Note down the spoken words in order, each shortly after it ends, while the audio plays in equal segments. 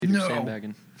you're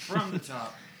sandbagging. From the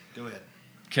top. Go ahead.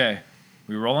 Okay.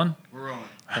 We rolling? We're rolling.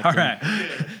 All right.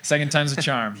 Second time's a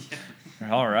charm.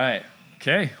 All right.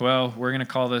 Okay. Well, we're going to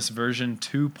call this version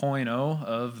 2.0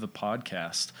 of the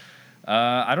podcast.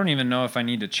 I don't even know if I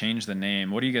need to change the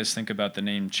name. What do you guys think about the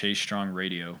name Chase Strong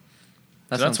Radio?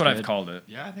 That's what I've called it.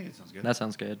 Yeah, I think it sounds good. That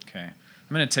sounds good. Okay.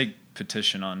 I'm going to take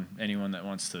petition on anyone that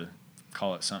wants to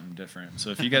call it something different. So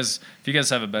if you guys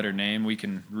have a better name, we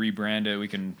can rebrand it. We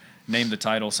can name the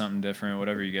title something different,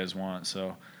 whatever you guys want.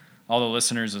 So all the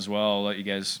listeners as well, I'll let you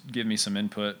guys give me some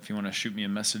input. If you want to shoot me a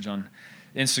message on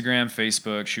Instagram,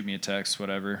 Facebook, shoot me a text,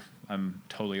 whatever. I'm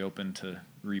totally open to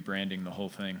rebranding the whole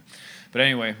thing. But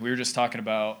anyway, we were just talking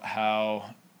about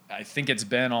how I think it's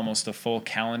been almost a full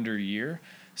calendar year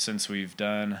since we've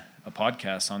done a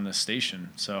podcast on this station.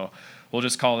 So we'll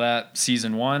just call that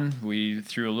season 1. We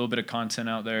threw a little bit of content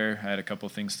out there. I had a couple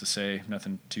of things to say,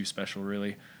 nothing too special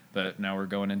really. But now we're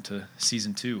going into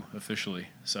season 2 officially.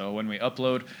 So when we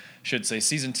upload, should say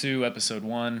season 2, episode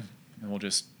 1, and we'll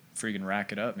just freaking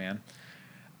rack it up, man.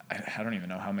 I don't even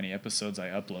know how many episodes I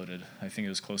uploaded. I think it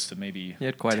was close to maybe You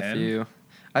had quite 10. a few.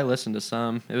 I listened to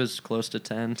some. It was close to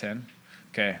 10. 10?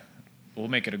 Okay. We'll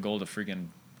make it a goal to freaking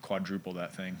quadruple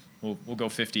that thing. We'll go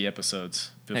 50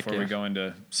 episodes before we go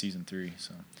into season 3.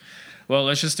 So, well,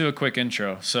 let's just do a quick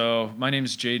intro. So my name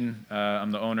is Jaden.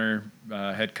 I'm the owner,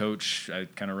 head coach. I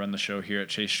kind of run the show here at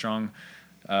Chase Strong.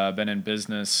 Been in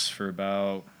business for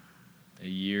about a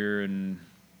year and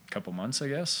a couple months, I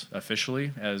guess,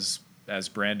 officially as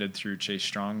branded through Chase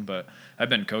Strong. But I've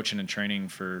been coaching and training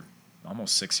for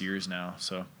almost 6 years now,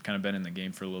 so kind of been in the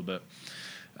game for a little bit.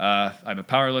 I'm a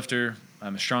power lifter.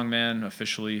 I'm a strongman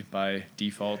officially by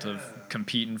default of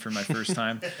competing for my first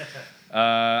time.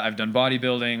 I've done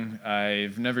bodybuilding.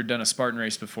 I've never done a Spartan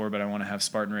race before, but I want to have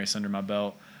Spartan race under my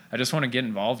belt. I just want to get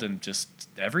involved in just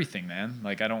everything, man.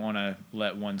 Like, I don't want to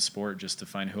let one sport just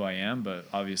define who I am, but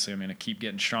obviously I'm going to keep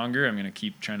getting stronger. I'm going to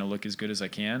keep trying to look as good as I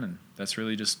can, and that's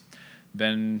really just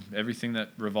been everything that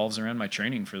revolves around my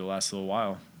training for the last little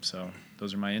while. So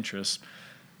those are my interests.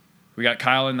 We got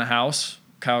Kyle in the house.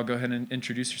 Kyle, go ahead and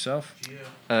introduce yourself.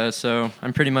 So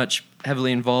I'm pretty much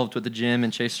heavily involved with the gym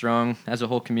and Chase Strong as a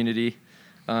whole community.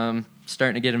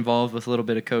 Starting to get involved with a little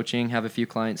bit of coaching. Have a few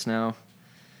clients now.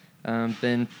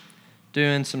 Been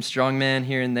doing some strongman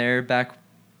here and there. Back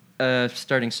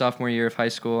starting sophomore year of high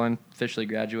school, I'm officially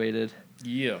graduated.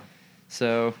 Yeah.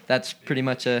 So that's pretty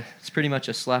much a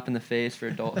slap in the face for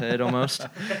adulthood almost,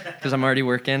 because I'm already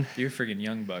working. You're a friggin'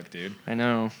 young buck, dude. I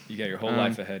know. You got your whole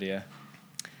life ahead of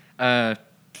you.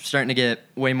 Starting to get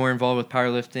way more involved with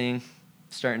powerlifting.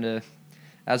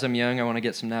 As I'm young, I want to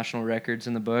get some national records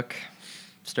in the book.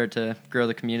 Start to grow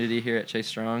the community here at Chase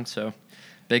Strong. So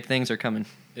big things are coming.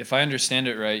 If I understand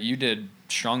it right, you did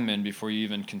strongman before you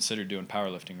even considered doing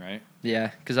powerlifting, right?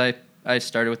 Yeah, because I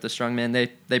started with the strongman.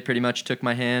 They pretty much took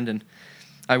my hand, and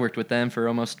I worked with them for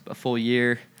almost a full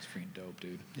year. It's freaking dope,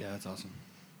 dude. Yeah, that's awesome.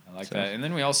 I like that. And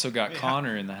then we also got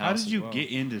Connor in the house. How did you as well.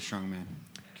 get into strongman?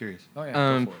 Curious. Oh, yeah,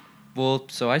 go for it. Well,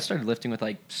 so I started lifting with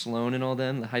like Sloan and all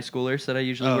them, the high schoolers that I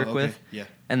usually work with. Yeah.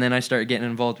 And then I started getting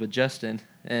involved with Justin,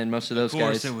 and most of those guys. Of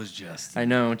course it was Justin. I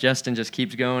know. Justin just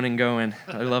keeps going and going.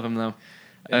 I love him, though.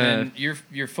 And then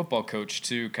your football coach,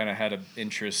 too, kind of had an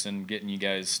interest in getting you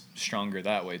guys stronger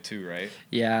that way, too, right?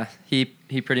 Yeah, he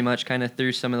pretty much kind of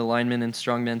threw some of the linemen and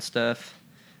strongmen stuff.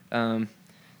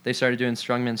 They started doing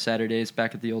strongman Saturdays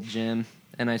back at the old gym,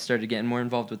 and I started getting more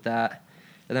involved with that.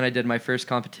 And then I did my first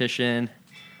competition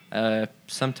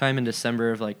sometime in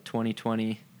December of like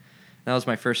 2020. That was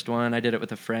my first one. I did it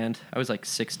with a friend. I was like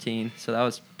 16, so that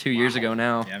was 2 years ago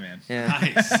now. Yeah, man. Yeah.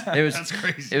 Nice. That's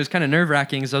crazy. It was kind of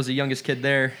nerve-wracking because I was the youngest kid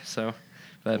there,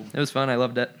 but it was fun. I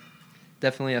loved it.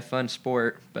 Definitely a fun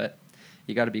sport, but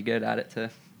you got to be good at it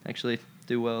to actually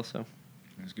do well. So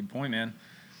That's a good point, man.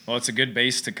 Well, it's a good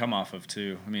base to come off of,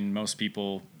 too. I mean, most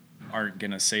people aren't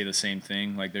going to say the same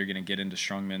thing. Like, they're going to get into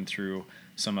strongman through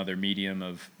some other medium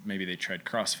of maybe they tried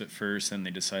CrossFit first and they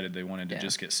decided they wanted to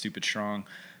just get stupid strong.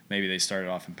 Maybe they started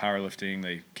off in powerlifting.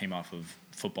 They came off of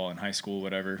football in high school,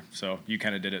 whatever. So you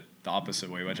kind of did it the opposite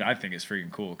way, which I think is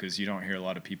freaking cool because you don't hear a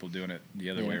lot of people doing it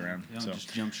the other way around. You don't So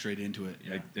just jump straight into it.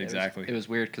 Yeah. Exactly. It was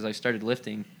weird because I started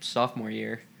lifting sophomore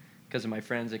year because of my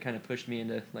friends. They kind of pushed me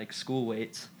into like school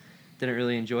weights. Didn't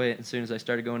really enjoy it. As soon as I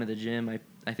started going to the gym,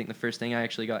 I think the first thing I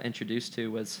actually got introduced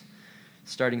to was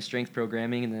starting strength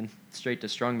programming and then straight to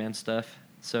strongman stuff.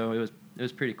 So it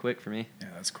was pretty quick for me. Yeah,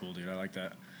 that's cool, dude. I like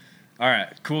that. All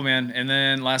right, cool, man. And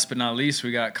then last but not least,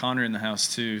 we got Connor in the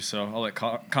house too. So I'll let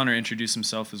Connor introduce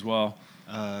himself as well.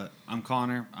 I'm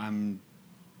Connor. I'm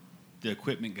the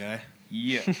equipment guy.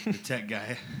 Yeah. the tech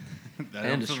guy. I And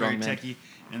don't a feel very strongman. techy.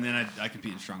 And then I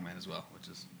compete in strongman as well, which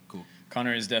is cool.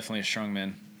 Connor is definitely a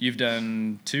strongman. You've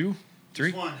done 2,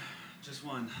 3? Just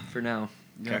one. For now.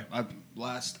 Yeah,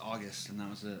 last August, and that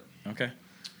was it. Okay.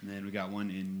 And then we got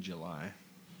one in July.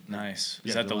 Nice. Is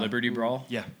Yeah, that the July. Liberty Brawl?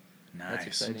 Yeah, That's Nice.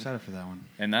 exciting. I'm excited for that one.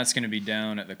 And that's going to be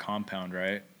down at the compound,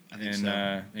 right? I think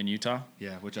so. In Utah?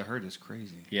 Yeah, which I heard is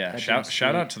crazy. Yeah. That'd Shout be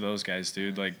shout sweet. out to those guys,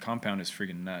 dude. Like, compound is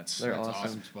freaking nuts. They're That's an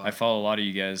awesome. spot. I follow a lot of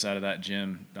you guys out of that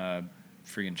gym.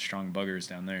 Freaking strong buggers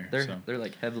down there. They're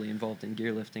like heavily involved in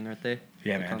gear lifting, aren't they?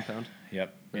 Yeah, The man. Compound.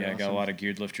 Yep. They're Yeah, got a awesome. lot of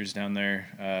geared lifters down there.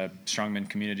 Strongman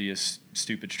community is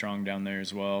stupid strong down there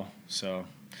as well. So,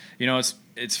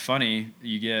 it's funny.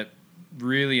 You get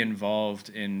really involved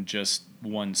in just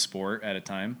one sport at a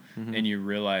time, and you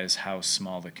realize how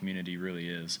small the community really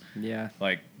is. Yeah.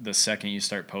 Like, the second you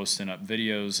start posting up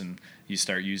videos and you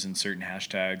start using certain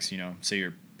hashtags, say you're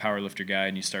a powerlifter guy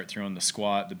and you start throwing the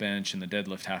squat, the bench, and the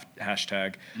deadlift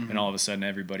hashtag, and all of a sudden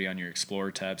everybody on your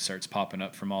Explorer tab starts popping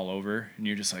up from all over, and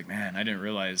you're just like, man, I didn't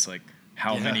realize like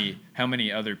how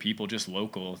many other people just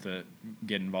local that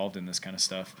get involved in this kind of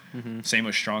stuff. Same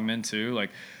with strongmen too. Like,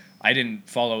 I didn't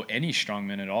follow any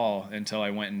strongmen at all until I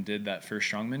went and did that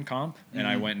first strongman comp, and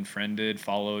I went and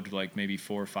followed like maybe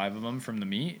 4 or 5 of them from the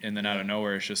meet, and then out of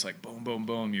nowhere it's just like boom, boom,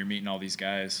 boom, you're meeting all these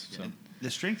guys. So And the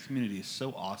strength community is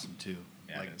so awesome too.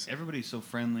 Yeah, like it is. everybody's so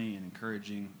friendly and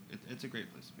encouraging. It's a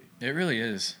great place to be. It really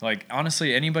is. Like,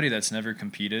 honestly, anybody that's never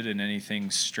competed in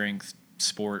anything strength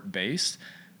sport based,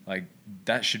 like,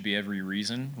 that should be every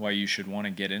reason why you should want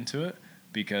to get into it,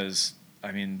 because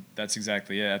I mean, that's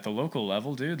exactly it. At the local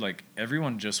level, dude, like,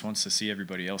 everyone just wants to see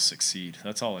everybody else succeed.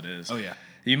 That's all it is. Oh yeah.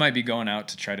 You might be going out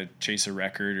to try to chase a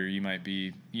record, or you might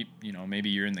be, maybe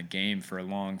you're in the game for a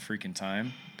long freaking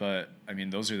time. But, I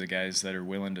mean, those are the guys that are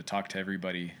willing to talk to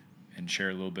everybody and share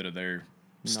a little bit of their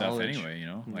stuff Knowledge. anyway,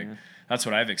 Like, Yeah. that's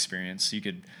what I've experienced. You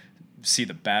could see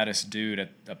the baddest dude at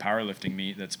a powerlifting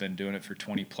meet that's been doing it for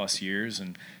 20 plus years,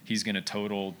 and he's going to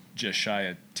total just shy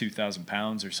of 2,000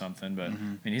 pounds or something. But, I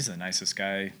mean, he's the nicest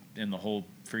guy in the whole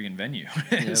freaking venue.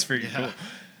 It's pretty cool.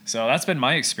 So that's been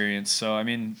my experience. So, I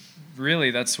mean,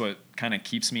 really, that's what kind of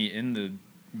keeps me in the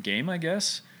game, I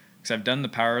guess, because I've done the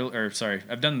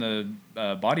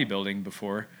bodybuilding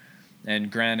before,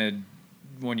 and granted,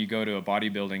 when you go to a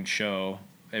bodybuilding show,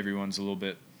 everyone's a little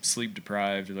bit sleep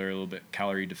deprived, they're a little bit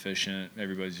calorie deficient,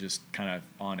 everybody's just kind of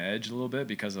on edge a little bit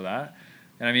because of that.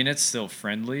 And I mean, it's still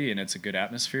friendly and it's a good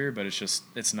atmosphere, but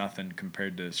it's nothing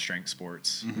compared to strength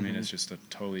sports. I mean, it's just a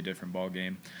totally different ball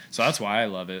game. So that's why I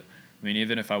love it. I mean,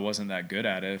 even if I wasn't that good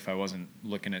at it, if I wasn't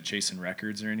looking at chasing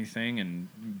records or anything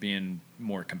and being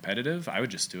more competitive, I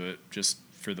would just do it just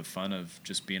for the fun of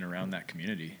just being around that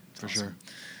community. It's For awesome. sure.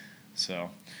 So,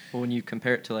 Well, when you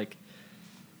compare it to like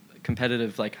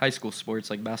competitive like high school sports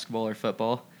like basketball or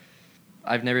football,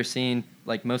 I've never seen,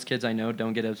 like, most kids I know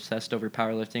don't get obsessed over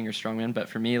powerlifting or strongman, but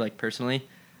for me, like, personally,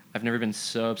 I've never been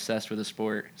so obsessed with a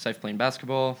sport. So I've played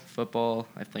basketball, football,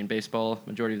 I've played baseball,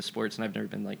 majority of the sports, and I've never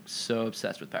been like so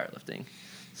obsessed with powerlifting.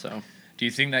 So do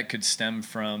you think that could stem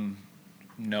from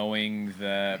knowing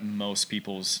that most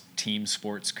people's team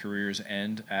sports careers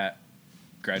end at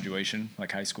graduation,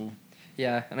 like high school?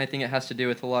 yeah, and I think it has to do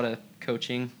with a lot of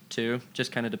coaching too.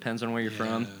 Just kind of depends on where you're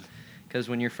from. Because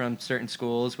when you're from certain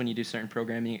schools, when you do certain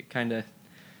programming, it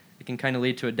can kind of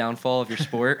lead to a downfall of your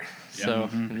sport. Yeah. So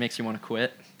it makes you want to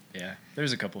quit. Yeah,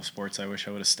 there's a couple of sports I wish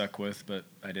I would have stuck with, but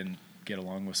I didn't get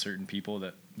along with certain people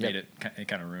that made it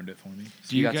kind of ruined it for me.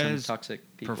 Do you got guys some toxic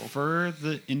people. prefer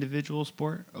the individual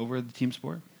sport over the team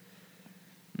sport?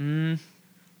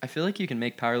 I feel like you can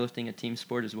make powerlifting a team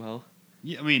sport as well.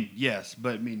 Yeah, I mean, yes,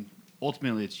 but I mean,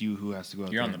 ultimately, it's you who has to go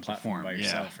out You're there on the and platform perform. by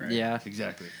yourself, right? Yeah.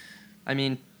 Exactly. I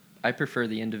mean, I prefer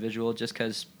the individual just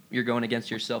because you're going against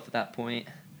yourself at that point.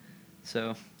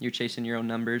 So you're chasing your own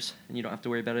numbers, and you don't have to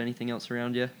worry about anything else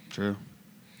around you. True.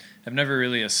 I've never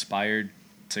really aspired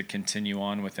to continue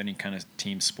on with any kind of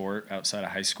team sport outside of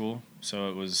high school, so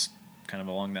it was kind of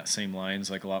along that same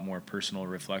lines, like a lot more personal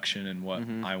reflection and what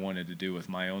I wanted to do with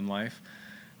my own life.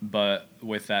 But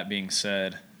with that being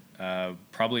said,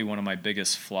 probably one of my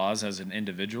biggest flaws as an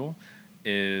individual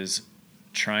is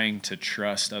trying to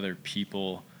trust other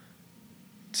people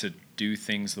to do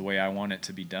things the way I want it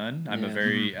to be done. I'm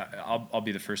I'll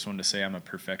be the first one to say I'm a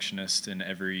perfectionist in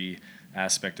every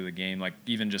aspect of the game. Like,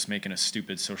 even just making a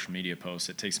stupid social media post,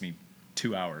 it takes me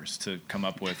 2 hours to come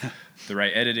up with the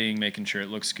right editing, making sure it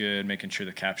looks good, making sure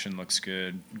the caption looks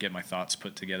good, get my thoughts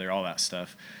put together, all that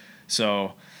stuff.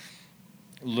 So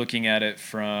looking at it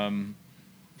from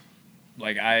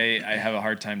like I have a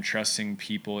hard time trusting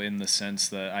people in the sense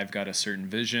that I've got a certain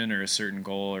vision or a certain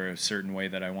goal or a certain way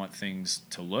that I want things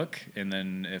to look, and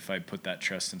then if I put that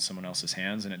trust in someone else's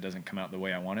hands and it doesn't come out the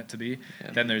way I want it to be,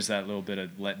 then there's that little bit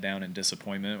of letdown and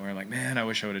disappointment where I'm like, man, I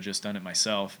wish I would have just done it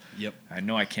myself. Yep. I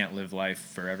know I can't live life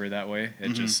forever that way. It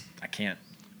just I can't.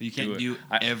 You can't do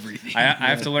everything. I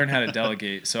have to learn how to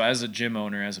delegate. So as a gym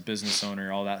owner, as a business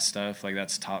owner, all that stuff, like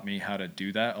that's taught me how to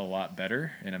do that a lot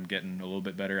better, and I'm getting a little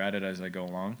bit better at it as I go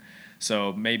along.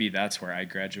 So maybe that's where I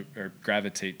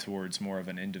gravitate towards more of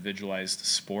an individualized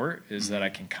sport, is that I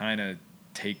can kind of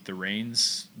take the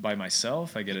reins by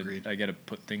myself. I get to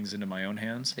put things into my own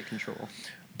hands. Take control.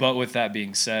 But with that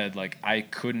being said, like I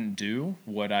couldn't do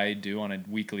what I do on a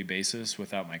weekly basis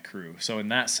without my crew. So in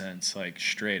that sense, like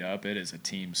straight up, it is a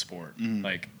team sport.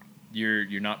 Like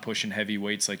you're not pushing heavy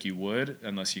weights like you would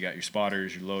unless you got your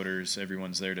spotters, your loaders,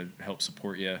 everyone's there to help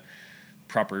support you.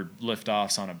 Proper lift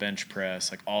offs on a bench press,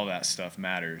 like all that stuff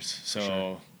matters.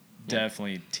 So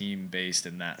definitely team based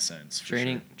in that sense.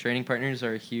 Training partners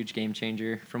are a huge game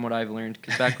changer from what I've learned.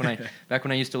 Because back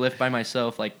when I used to lift by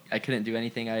myself, like I couldn't do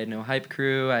anything. I had no hype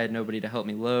crew. I had nobody to help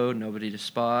me load, nobody to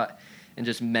spot, and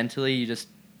just mentally,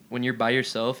 when you're by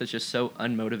yourself, it's just so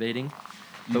unmotivating.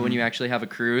 But when you actually have a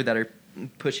crew that are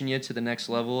pushing you to the next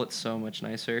level, it's so much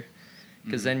nicer.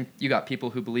 Because then you got people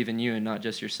who believe in you and not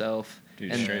just yourself.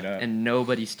 Dude, straight up. And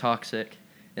nobody's toxic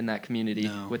in that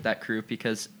community with that crew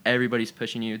because everybody's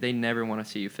pushing you. They never want to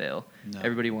see you fail. No.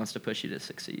 Everybody wants to push you to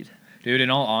succeed. Dude, in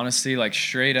all honesty, like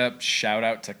straight up shout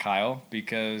out to Kyle,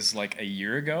 because like a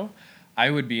year ago, I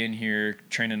would be in here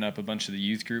training up a bunch of the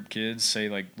youth group kids, say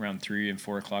like around 3 and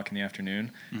 4 o'clock in the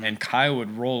afternoon, and Kyle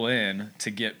would roll in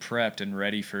to get prepped and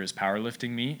ready for his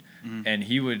powerlifting meet, and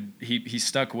he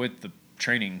stuck with the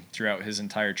training throughout his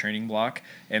entire training block,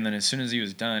 and then as soon as he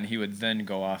was done, he would then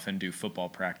go off and do football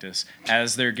practice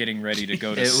as they're getting ready to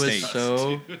go to state. It was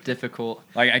so difficult.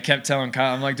 Like I kept telling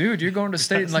Kyle, I'm like, dude, you're going to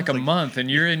state in like a month, and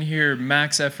you're in here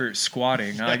max effort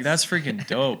squatting. I'm like, that's freaking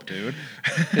dope, dude.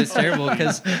 It's terrible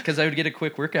because I would get a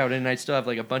quick workout and I'd still have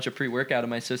like a bunch of pre-workout in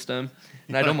my system,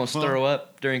 and I'd almost throw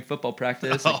up during football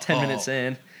practice, like 10 minutes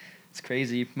in. It's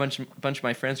crazy. Bunch of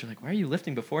my friends were like, "Why are you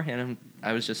lifting beforehand?" And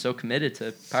I was just so committed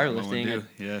to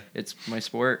powerlifting. It's my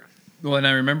sport. Well, and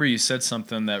I remember you said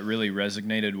something that really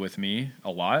resonated with me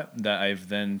a lot, that I've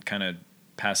then kind of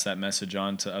passed that message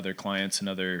on to other clients and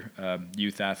other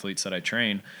youth athletes that I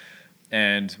train.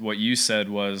 And what you said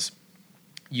was,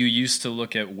 you used to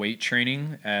look at weight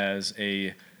training as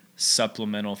a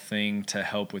supplemental thing to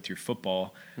help with your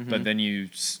football, but then you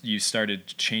started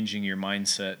changing your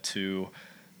mindset to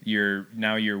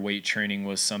your weight training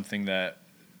was something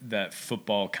that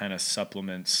football kind of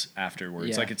supplements afterwards.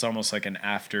 Yeah. Like it's almost like an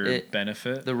after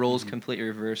benefit. The role's completely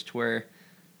reversed, where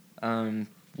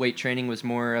weight training was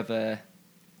more of a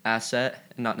asset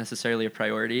and not necessarily a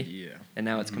priority. Yeah. And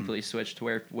now it's completely switched to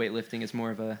where weightlifting is more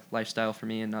of a lifestyle for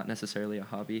me and not necessarily a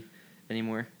hobby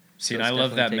anymore. See, and I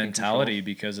love that mentality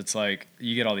because it's like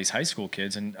you get all these high school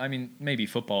kids, and I mean, maybe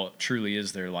football truly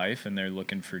is their life, and they're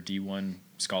looking for D1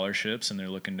 scholarships, and they're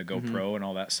looking to go pro and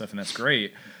all that stuff, and that's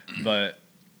great. But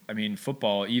I mean,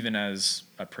 football, even as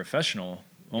a professional,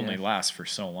 only lasts for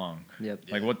so long. Yep.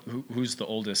 Like, who's the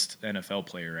oldest NFL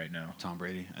player right now? Tom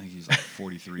Brady. I think he's like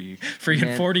 43.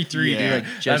 Freaking 43, dude. Like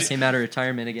just came out of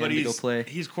retirement again to go play.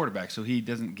 He's quarterback, so he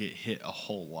doesn't get hit a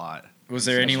whole lot. Was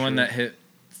there anyone that hit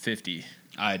 50?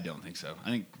 I don't think so. I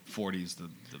think 40 is the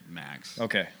max.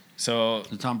 Okay. So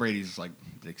Tom Brady's like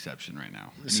the exception right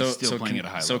now. And he's still playing at a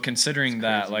high level. So considering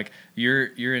that, like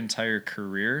your entire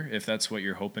career, if that's what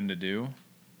you're hoping to do,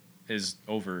 is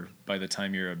over by the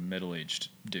time you're a middle-aged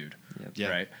dude,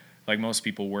 right? Like most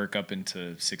people work up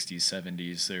into 60s,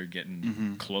 70s. They're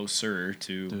getting closer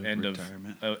to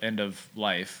end of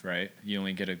life, right? You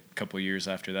only get a couple years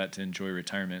after that to enjoy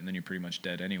retirement, and then you're pretty much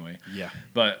dead anyway. Yeah.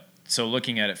 But so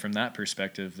looking at it from that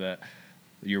perspective, that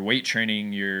your weight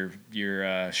training, your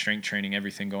strength training,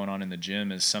 everything going on in the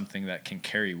gym is something that can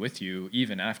carry with you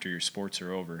even after your sports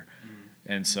are over.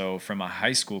 And so from a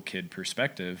high school kid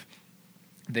perspective,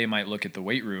 they might look at the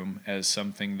weight room as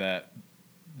something that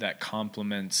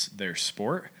complements their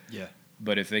sport. Yeah.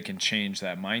 But if they can change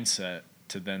that mindset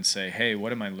to then say, hey,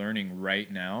 what am I learning right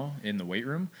now in the weight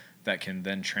room that can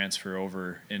then transfer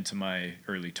over into my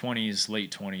early 20s,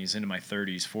 late 20s, into my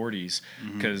 30s, 40s?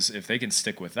 Because if they can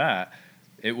stick with that,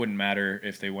 it wouldn't matter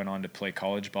if they went on to play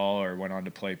college ball or went on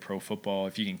to play pro football.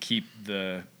 If you can keep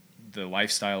the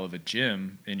lifestyle of a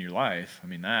gym in your life, I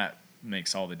mean, that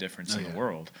makes all the difference in the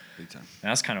world. Big time. And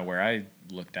that's kind of where I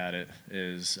looked at it,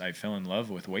 is I fell in love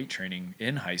with weight training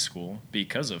in high school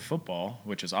because of football,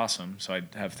 which is awesome. So I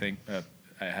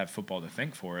have football to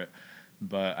thank for it.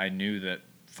 but I knew that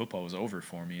football was over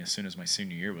for me as soon as my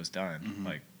senior year was done. Mm-hmm.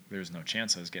 Like, there was no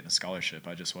chance I was getting a scholarship.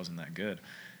 I just wasn't that good.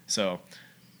 So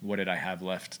what did I have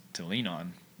left to lean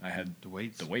on? I had The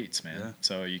weights. The weights, man. Yeah.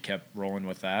 So you kept rolling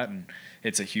with that, and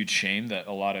it's a huge shame that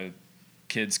a lot of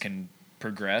kids can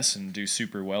progress and do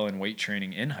super well in weight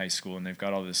training in high school, and they've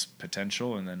got all this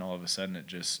potential, and then all of a sudden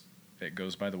it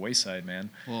goes by the wayside, man.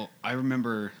 Well, I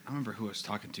remember who I was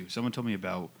talking to. Someone told me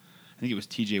about, I think it was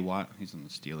T.J. Watt. He's on the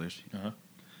Steelers. Uh-huh.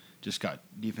 Just got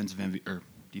defensive MVP.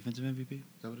 Is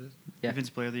that what it is? Yeah.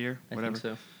 Defensive Player of the Year, whatever. I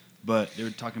think so. But they were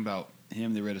talking about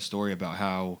him. They read a story about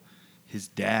how his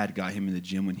dad got him in the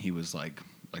gym when he was like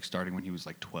starting when he was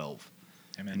like 12.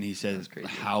 Hey, man. And he said That's crazy.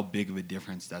 how big of a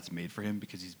difference that's made for him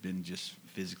because he's been just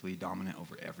physically dominant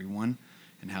over everyone,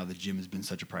 and how the gym has been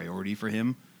such a priority for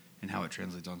him, and how it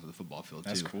translates onto the football field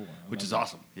That's too. cool. I Which love is that.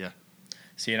 awesome. Yeah.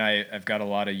 See, and I've got a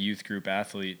lot of youth group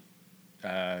athletes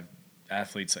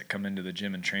that come into the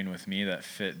gym and train with me that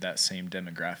fit that same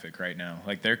demographic right now.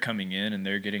 Like, they're coming in and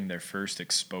they're getting their first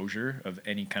exposure of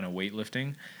any kind of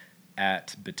weightlifting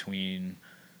at between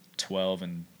 12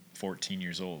 and 14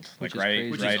 years old. Which Like, is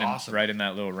crazy. Which is awesome. right in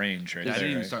that little range right Yeah, I there.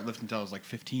 didn't even right? start lifting until I was like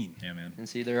 15. Yeah, man. And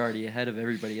see, they're already ahead of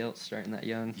everybody else starting that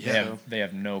young. Yeah. So They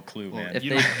have no clue, Well, man. if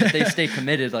You they know- if they stay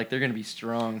committed, like they're gonna be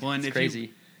strong. Well, and It's if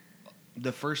crazy.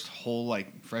 The first whole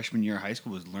like freshman year of high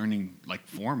school was learning like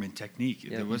form and technique.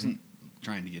 Yeah. There wasn't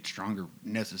trying to get stronger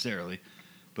necessarily,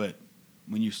 but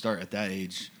when you start at that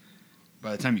age,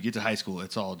 by the time you get to high school,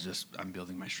 it's all just I'm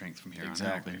building my strength from here on out,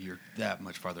 Exactly. and you're that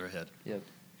much farther ahead. Yep.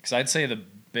 Because I'd say the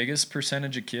biggest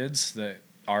percentage of kids that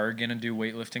are going to do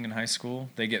weightlifting in high school,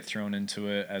 they get thrown into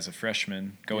it as a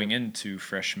freshman going into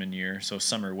freshman year. So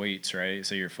summer weights, right?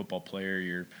 Say you're a football player,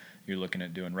 you're looking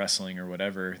at doing wrestling or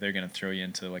whatever, they're going to throw you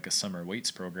into like a summer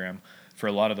weights program. For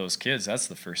a lot of those kids, that's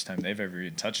the first time they've ever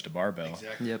even touched a barbell.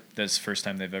 Exactly. Yep. That's the first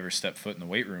time they've ever stepped foot in the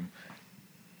weight room.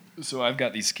 So I've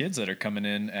got these kids that are coming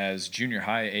in as junior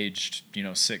high aged,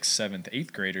 6th, 7th,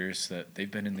 8th graders that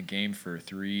they've been in the game for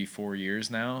 3-4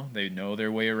 years now. They know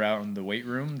their way around the weight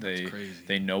room. That's crazy.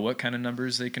 They know what kind of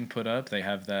numbers they can put up. They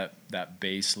have that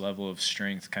base level of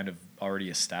strength kind of already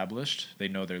established. They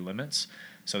know their limits.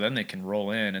 So then they can roll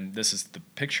in, and this is the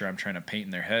picture I'm trying to paint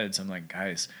in their heads. I'm like,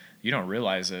 guys, you don't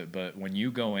realize it, but when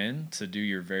you go in to do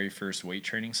your very first weight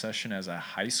training session as a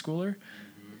high schooler,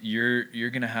 you're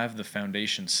going to have the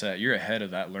foundation set. You're ahead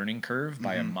of that learning curve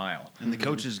by a mile. And the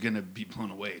coach is going to be blown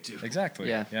away too. Exactly.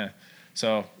 Yeah.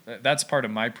 So that's part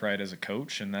of my pride as a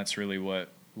coach, and that's really what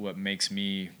makes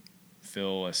me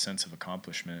feel a sense of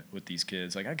accomplishment with these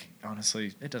kids. Like,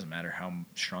 honestly, it doesn't matter how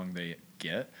strong they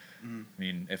get. I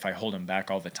mean, if I hold them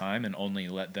back all the time and only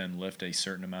let them lift a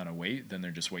certain amount of weight, then they're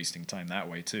just wasting time that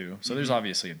way too. So there's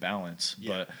obviously a balance.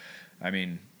 Yeah. But, I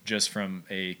mean, just from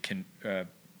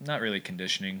not really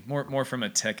conditioning, more from a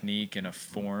technique and a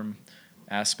form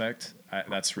aspect,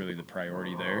 that's really the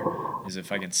priority there, is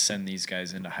if I can send these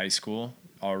guys into high school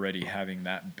already having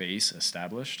that base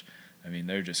established, I mean,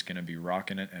 they're just going to be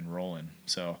rocking it and rolling.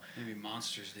 So, Maybe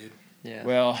monsters, dude. Yeah.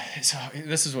 well, so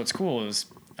this is what's cool is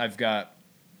I've got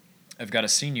a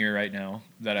senior right now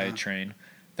that I train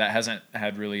that hasn't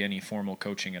had really any formal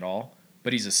coaching at all,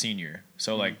 but he's a senior.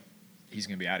 So like he's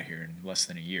going to be out of here in less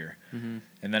than a year. Mm-hmm.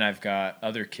 And then I've got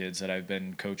other kids that I've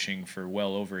been coaching for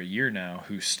well over a year now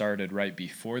who started right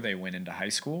before they went into high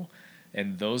school,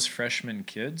 and those freshman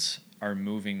kids are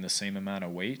moving the same amount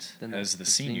of weight Then as the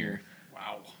senior.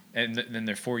 Wow. And then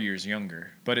they're 4 years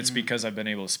younger. But it's because I've been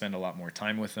able to spend a lot more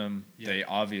time with them. Yeah. They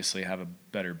obviously have a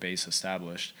better base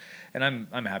established. And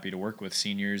I'm happy to work with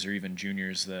seniors or even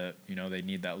juniors that, they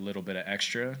need that little bit of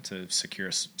extra to secure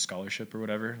a scholarship or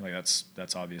whatever. Like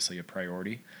that's obviously a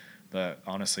priority. But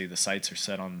honestly, the sights are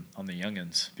set on the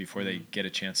youngins before they get a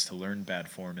chance to learn bad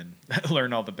form and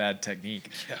learn all the bad technique.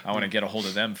 Yeah. I want to get a hold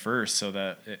of them first so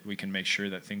that we can make sure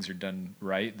that things are done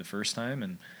right the first time,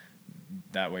 and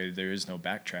that way there is no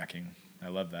backtracking. I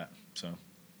love that. So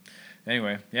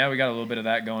anyway, yeah, we got a little bit of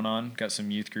that going on. Got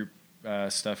some youth group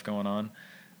stuff going on.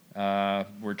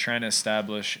 We're trying to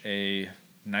establish a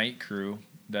night crew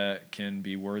that can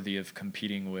be worthy of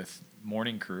competing with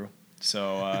morning crew.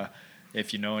 So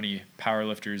if you know any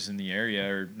powerlifters in the area,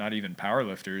 or not even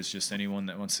powerlifters, just anyone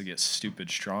that wants to get stupid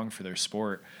strong for their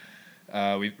sport,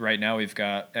 right now we've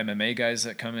got MMA guys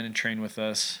that come in and train with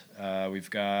us. We've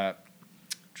got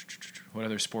what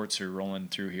other sports are rolling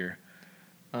through here?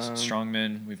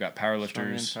 Strongmen. We've got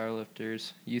powerlifters. Strongmen,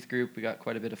 powerlifters. Youth group, we got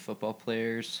quite a bit of football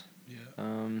players.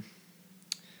 Yeah.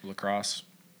 Lacrosse.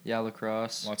 Yeah,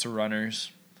 lacrosse. Lots of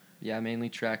runners. Yeah, mainly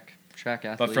track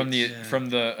athletes. But from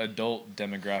the adult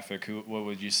demographic, what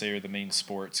would you say are the main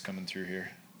sports coming through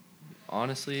here?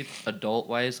 honestly,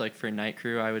 adult-wise, like for night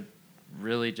crew, I would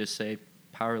really just say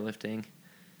powerlifting,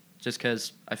 just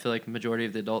because I feel like the majority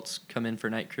of the adults come in for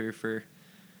night crew for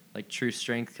like true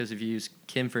strength. Because if you use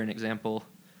Kim for an example,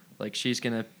 like she's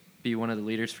gonna be one of the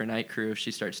leaders for night crew if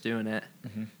she starts doing it.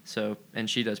 Mm-hmm. So, and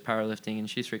she does powerlifting and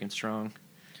she's freaking strong.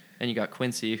 And you got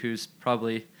Quincy, who's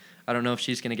probably, I don't know if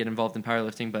she's gonna get involved in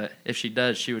powerlifting, but if she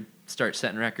does, she would start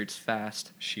setting records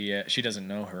fast. She doesn't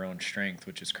know her own strength,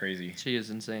 which is crazy. She is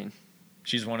insane.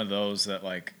 She's one of those that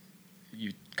like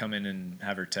you come in and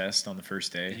have her test on the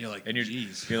first day, And you're like, you're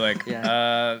 "Jeez." like,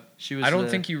 Yeah. She was I don't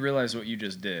think you realize what you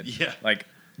just did. Yeah. Like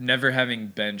never having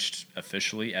benched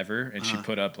officially ever, and she Uh-huh.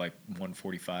 put up like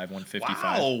 145,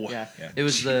 155. Wow. Yeah. Yeah. It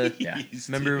was the. Yeah. Jeez,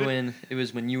 Remember dude. when it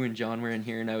was when you and John were in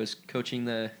here and I was coaching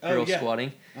the Oh, girl yeah.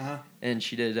 squatting Uh-huh. and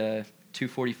she did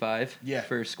 245 Yeah.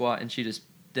 for a squat and she just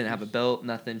didn't have a belt,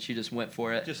 nothing. She just went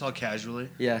for it. Just all casually.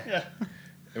 Yeah. Yeah.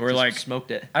 And we're Just like,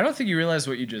 smoked it. I don't think you realize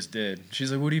what you just did.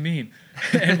 She's like, what do you mean?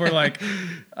 And we're like,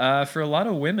 for a lot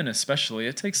of women especially,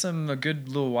 it takes them a good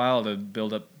little while to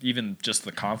build up even just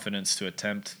the confidence to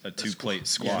attempt a two-plate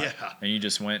squat. Yeah. And you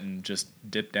just went and just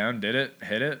dipped down, did it,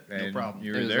 hit it, No and problem.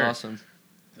 you It were was there. awesome.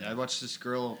 Yeah, I watched this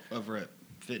girl over at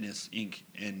Fitness Inc.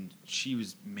 and she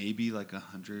was maybe like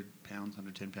 100 pounds,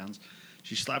 110 pounds.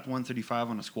 She slapped 135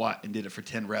 on a squat and did it for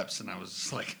 10 reps, and I was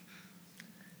just like,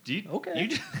 "Dude,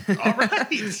 Okay. all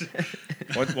right."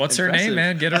 What's her name, Impressive.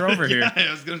 man? Get her over here. Yeah,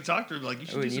 I was going to talk to her, like, you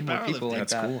should we do some need more people powerlifting. like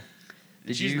That's that. cool.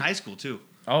 Did She's in you high school too.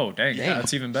 Oh, dang. Dang.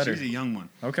 That's even better. She's a young one.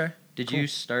 Okay. did Cool. you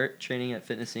start training at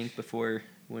Fitness Inc. before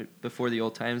the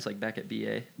old times, like back at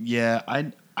BA? Yeah,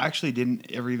 I actually didn't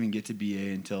ever even get to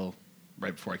BA until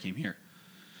right before I came here.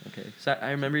 Okay. So I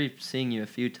remember seeing you a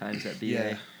few times at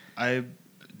BA. I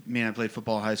played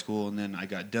football in high school, and then I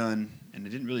got done, and I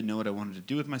didn't really know what I wanted to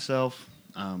do with myself.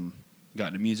 Got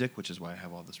into music, which is why I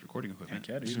have all this recording equipment.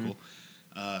 Heck yeah, Which is dude. cool.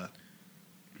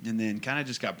 And then kind of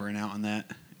just got burnt out on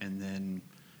that, and then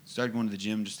started going to the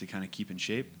gym just to kind of keep in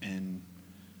shape, and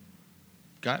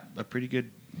got a pretty good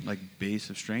like base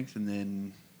of strength, and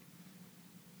then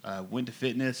went to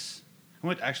fitness. I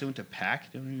went to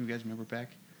PAC. Don't you guys remember PAC?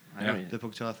 I Yeah. don't The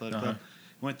Pocatello Athletic Uh-huh. Club.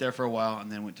 Went there for a while,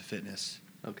 and then went to fitness.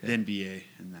 Okay. Then BA,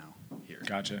 and now here.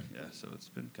 Gotcha. Yeah, so it's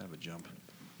been kind of a jump.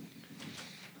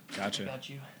 Gotcha. Got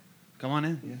you. Come on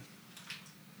in. Yeah.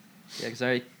 Yeah,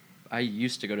 because I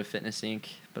used to go to Fitness Inc.,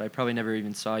 but I probably never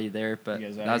even saw you there. But You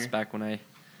guys out that's here? back when I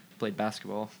played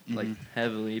basketball, like Mhm.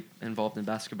 heavily involved in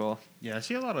basketball. Yeah, I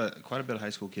see quite a bit of high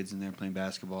school kids in there playing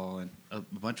basketball, and a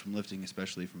bunch from lifting,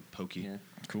 especially from Pokey. Yeah.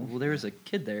 Cool. Well, there was a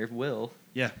kid there, Will.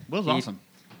 Yeah, Will's He- awesome.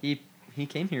 He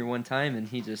came here one time and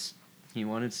he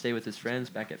wanted to stay with his friends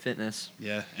back at Fitness.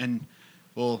 Yeah, and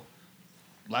well,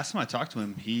 last time I talked to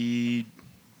him, he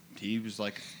was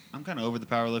like, "I'm kind of over the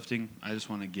powerlifting. I just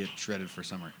want to get shredded for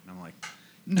summer." And I'm like,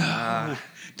 "No, Ah.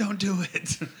 don't do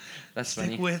it. That's Stick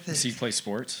funny. with it." Does he play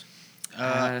sports?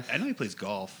 I know he plays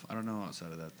golf. I don't know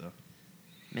outside of that though.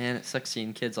 Man, it sucks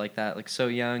seeing kids like that, like so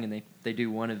young, and they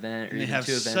do one event or And they even have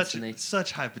two events, and they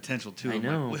such high potential too. I I'm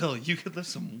know. like, Will, you could lift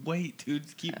some weight,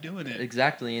 dude. Keep doing it.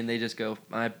 exactly, and they just go,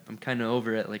 I'm kind of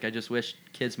over it. Like I just wish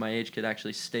kids my age could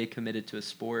actually stay committed to a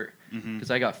sport. Mhm.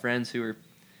 Because I got friends who were,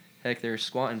 heck, they're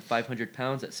squatting 500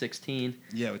 pounds at 16,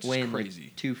 Yeah, which is weighing crazy.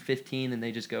 like 215, and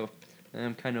they just go,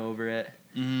 I'm kind of over it.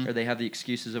 Mhm. Or they have the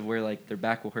excuses of where like their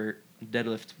back will hurt,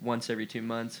 deadlift once every 2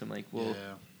 months. I'm like, well,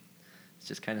 yeah. it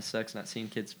just kind of sucks not seeing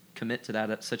kids commit to that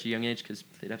at such a young age because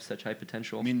they'd have such high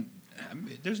potential. I mean,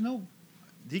 there's no.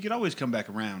 He could always come back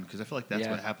around because I feel like that's Yeah.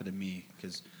 what happened to me.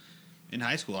 Because in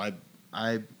high school,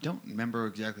 I don't remember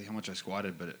exactly how much I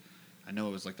squatted, but I know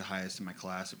it was like the highest in my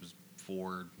class. It was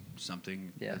 4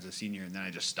 something Yeah. as a senior, and then I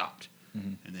just stopped,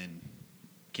 Mhm. and then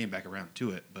came back around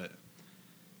to it. But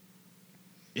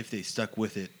if they stuck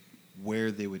with it,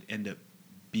 where they would end up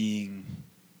being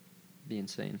be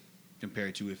insane.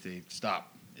 compared to if they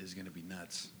stop is going to be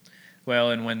nuts.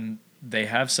 Well, and when they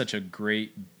have such a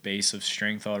great base of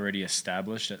strength already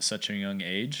established at such a young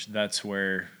age, that's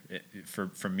where,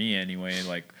 for me anyway,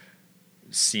 like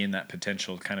seeing that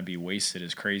potential kind of be wasted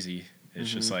is crazy. It's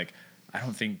just Mhm. like, I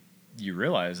don't think you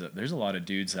realize that there's a lot of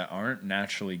dudes that aren't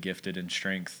naturally gifted in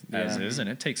strength as Yeah. is, and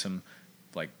it takes them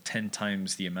like 10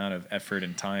 times the amount of effort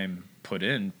and time put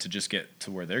in to just get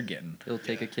to where they're getting. It'll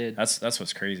take a kid. That's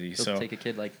what's crazy. It'll So take a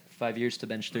kid like 5 years to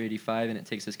bench 385, and it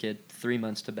takes this kid 3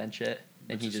 months to bench it,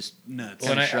 and Which he is just nuts.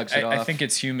 Well, and shrugs it I off. think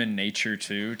it's human nature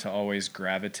too to always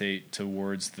gravitate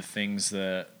towards the things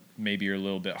that maybe are a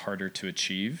little bit harder to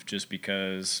achieve, just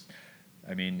because,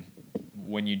 I mean,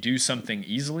 when you do something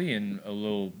easily and a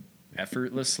little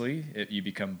effortlessly, you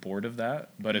become bored of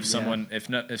that. But if someone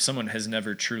has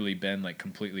never truly been like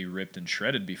completely ripped and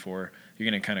shredded before, you're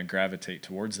going to kind of gravitate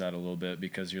towards that a little bit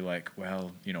because you're like,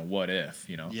 well, what if,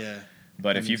 Yeah.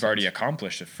 But if you've already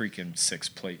accomplished a freaking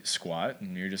 6-plate squat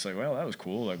and you're just like, well, that was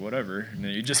cool, like whatever, and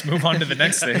then you just move on to the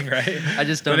next thing, right? I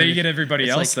just don't. But then you get everybody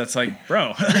else that's like,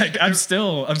 bro, like, I'm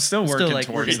still working like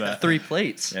towards that. 3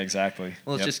 plates. Yeah, exactly.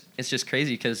 Well, it's just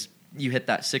crazy because you hit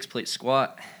that 6-plate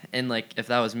squat, and like if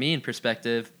that was me in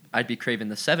perspective, I'd be craving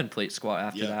the 7-plate squat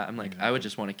after that. I'm like, I would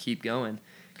just want to keep going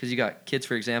because you got kids,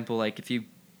 for example, like if you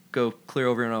go clear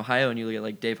over in Ohio and you look at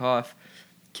like Dave Hoff,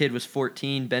 kid was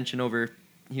 14 benching over,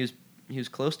 he was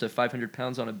close to 500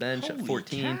 pounds on a bench at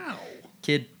 14. Cow.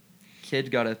 Kid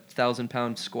got a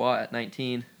 1,000-pound squat at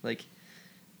 19. Like,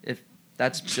 if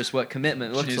that's just what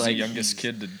commitment looks He's like. the youngest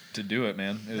kid to do it,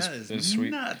 man. It was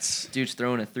sweet. Nuts. Dude's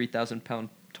throwing a 3,000-pound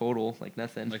total like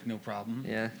nothing. Like no problem.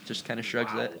 Yeah, just kind of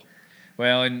shrugs it.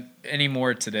 Well, and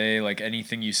anymore today, like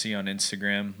anything you see on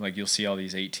Instagram, like you'll see all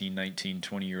these 18, 19,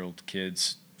 20-year-old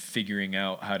kids figuring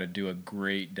out how to do a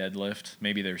great deadlift.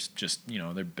 Maybe there's just,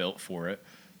 they're built for it.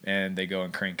 And they go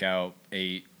and crank out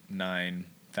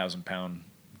 8,000-9,000 pound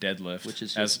deadlift, which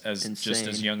is as just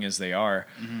as young as they are.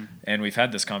 Mm-hmm. And we've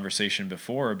had this conversation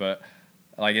before, but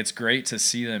like it's great to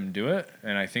see them do it,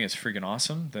 and I think it's freaking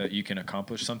awesome that you can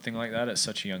accomplish something like that at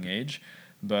such a young age.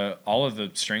 But all of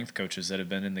the strength coaches that have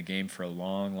been in the game for a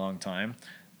long, long time,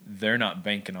 they're not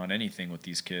banking on anything with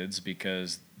these kids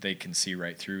because they can see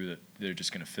right through that they're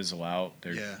just going to fizzle out.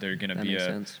 They're going to be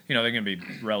they're going to be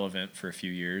relevant for a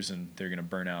few years, and they're going to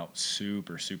burn out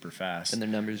super, super fast. And their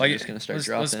numbers are just going to start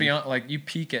dropping. Let's be honest, like you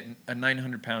peak at a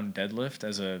 900-pound deadlift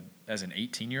as an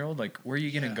 18-year-old, like where are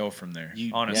you going to go from there?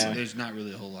 Honestly, there's not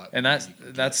really a whole lot. And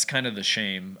that's kind of the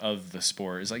shame of the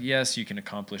sport. Is like, yes, you can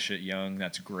accomplish it young,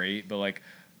 that's great, but like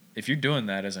if you're doing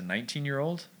that as a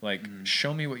 19-year-old, like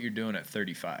show me what you're doing at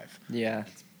 35. Yeah,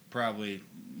 it's probably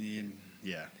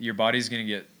your body's going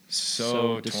to get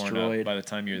so torn up by the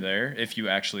time you're there if you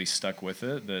actually stuck with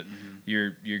it that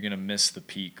you're going to miss the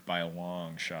peak by a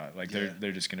long shot. Like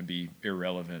they're just going to be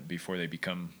irrelevant before they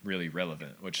become really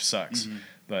relevant, which sucks.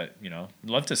 But I'd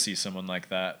love to see someone like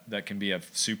that can be a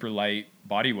super light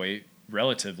body weight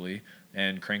relatively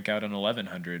and crank out an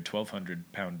 1,100,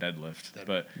 1,200 pound deadlift.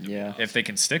 But if they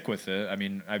can stick with it, I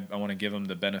mean, I want to give them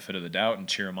the benefit of the doubt and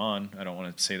cheer them on. I don't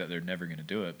want to say that they're never going to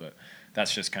do it, but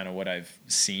that's just kind of what I've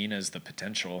seen as the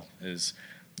potential is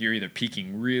you're either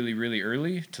peaking really, really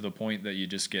early to the point that you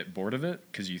just get bored of it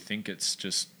because you think it's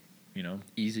just,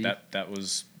 easy. That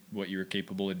was what you were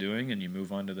capable of doing and you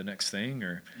move on to the next thing,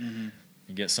 or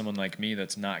you get someone like me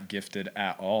that's not gifted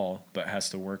at all but has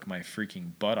to work my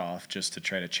freaking butt off just to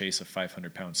try to chase a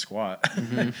 500-pound squat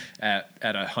at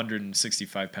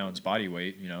 165 pounds body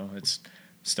weight. It's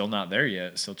still not there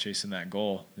yet, still chasing that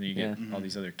goal. And you get all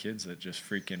these other kids that just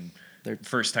freaking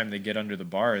first time they get under the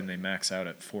bar and they max out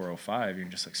at 405, you're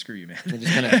just like, screw you, man. They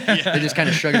just kind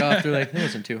of shrug it off. They're like, it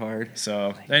wasn't too hard.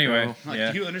 So anyway,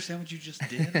 do you understand what you just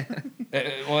did?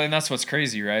 Well, and that's what's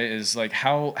crazy, right? Is like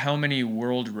how many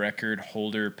world record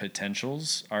holder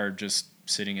potentials are just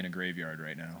sitting in a graveyard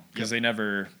right now because they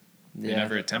never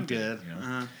attempted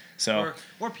it. So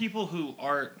or people who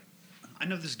are. I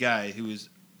know this guy who is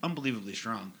unbelievably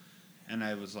strong, and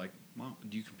I was like, well,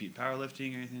 do you compete in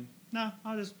powerlifting or anything? No,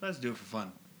 let's do it for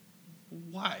fun.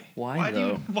 Why? Why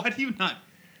though? Why do you not?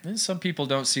 And some people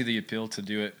don't see the appeal to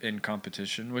do it in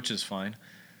competition, which is fine.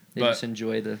 They just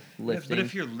enjoy the lifting. But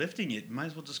if you're lifting it, you might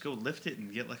as well just go lift it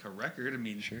and get like a record. I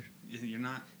mean, sure, you're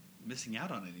not missing out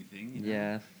on anything.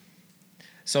 Yeah.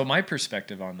 So my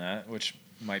perspective on that, which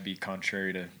might be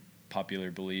contrary to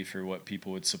popular belief or what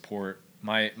people would support,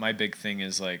 my big thing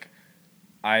is like,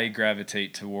 I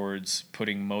gravitate towards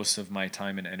putting most of my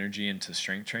time and energy into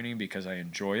strength training because I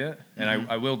enjoy it. And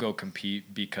I will go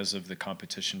compete because of the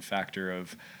competition factor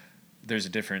of there's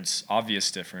a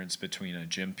obvious difference between a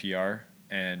gym PR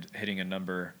and hitting a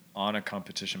number on a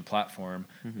competition platform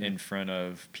in front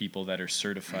of people that are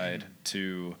certified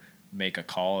to make a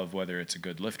call of whether it's a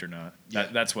good lift or not. Yeah.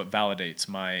 That's what validates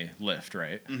my lift,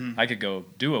 right? I could go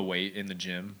do a weight in the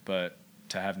gym, but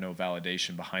to have no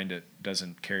validation behind it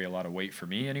doesn't carry a lot of weight for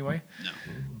me anyway. No.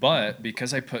 But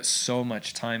because I put so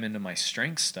much time into my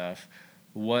strength stuff,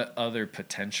 what other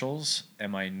potentials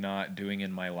am I not doing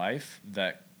in my life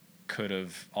that could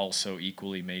have also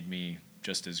equally made me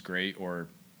just as great or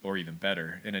even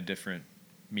better in a different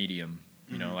medium?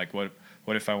 You know, like what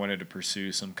if I wanted to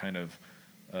pursue some kind of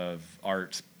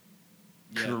art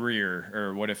career,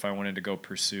 or what if I wanted to go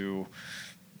pursue,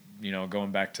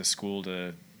 going back to school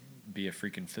to be a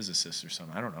freaking physicist or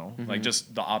something. I don't know. Like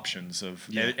just the options of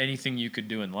anything you could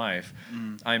do in life.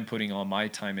 I'm putting all my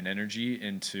time and energy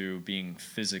into being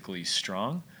physically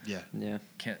strong. Yeah.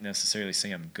 Can't necessarily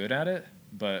say I'm good at it,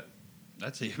 but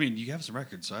I mean, you have some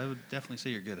records, so I would definitely say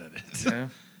you're good at it. yeah.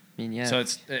 I mean, yeah. So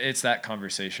it's that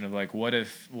conversation of like, what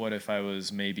if I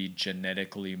was maybe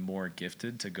genetically more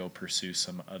gifted to go pursue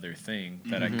some other thing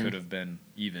that I could have been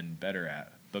even better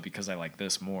at, but because I like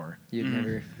this more, This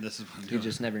is what I'm you doing.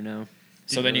 just never know.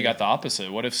 So then you got the opposite.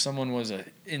 What if someone was an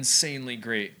insanely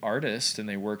great artist and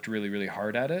they worked really, really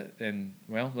hard at it? And,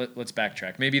 well, let's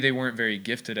backtrack. Maybe they weren't very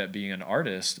gifted at being an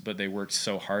artist, but they worked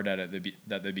so hard at it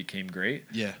that they became great.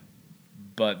 Yeah.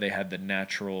 But they had the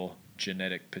natural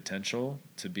genetic potential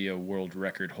to be a world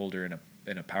record holder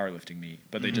in a powerlifting meet.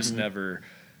 But they just never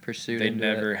Pursued. They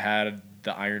never had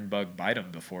the iron bug bite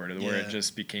them before, where it Yeah.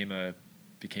 just became a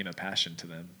passion to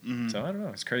them. So I don't know.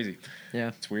 It's crazy. Yeah.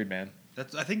 It's weird, man.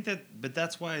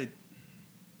 That's why,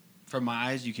 from my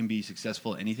eyes, you can be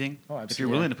successful at anything. Oh, absolutely. If you're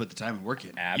willing to put the time and work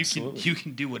in. Absolutely. You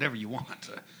can do whatever you want.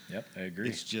 Yep, I agree.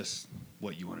 It's just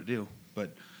what you want to do.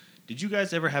 But did you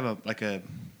guys ever have a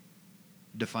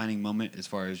defining moment as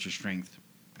far as your strength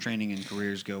training and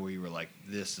careers go where you were like,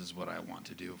 this is what I want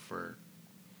to do for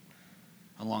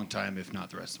a long time, if not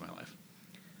the rest of my life?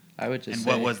 I would just And say,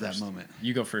 what was that moment?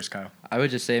 You go first, Kyle. I would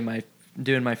just say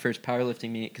doing my first powerlifting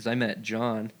meet, because I met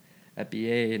John at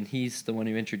BA, and he's the one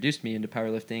who introduced me into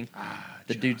powerlifting.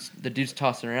 The dude's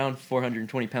tossing around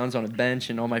 420 pounds on a bench,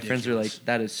 and all my friends are like,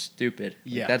 that is stupid.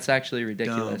 Like, Yeah. that's actually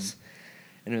ridiculous.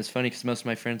 And it was funny because most of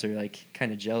my friends are like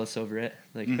kind of jealous over it.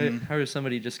 Like, how is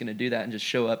somebody just going to do that and just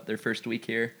show up their first week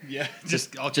here? Yeah,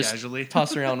 just casually.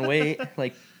 Toss around weight,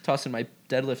 like tossing my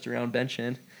deadlift around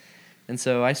benching. And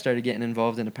so I started getting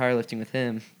involved into powerlifting with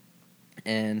him.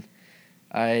 And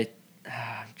I'm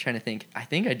trying to think. I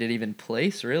think I did even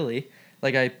place, really.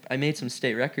 Like, I made some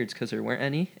state records because there weren't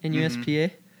any in USPA.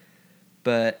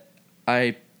 But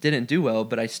I didn't do well,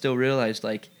 but I still realized,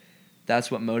 like,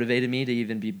 that's what motivated me to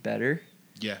even be better.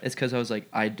 Yeah. It's because I was like,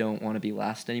 I don't want to be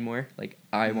last anymore. Like,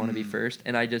 I want to be first.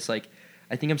 And I just, like,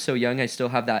 I think I'm so young, I still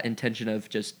have that intention of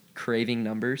just craving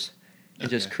numbers and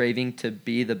just craving to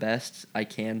be the best I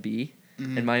can be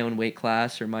in my own weight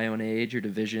class or my own age or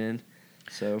division.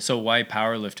 So why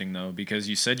powerlifting, though? Because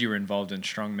you said you were involved in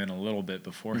strongman a little bit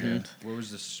beforehand. Where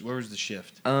was the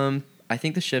shift? I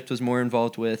think the shift was more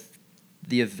involved with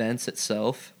the events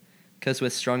itself. Because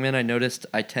with strongman, I noticed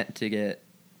I tend to get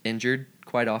injured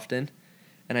quite often.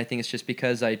 And I think it's just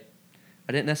because I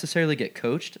didn't necessarily get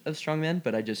coached of strongman,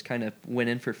 but I just kind of went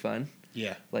in for fun.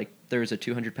 Yeah. Like, there was a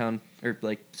 200-pound, or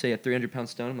like, say a 300-pound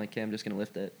stone. I'm like, okay, I'm just going to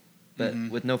lift it. But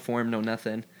with no form, no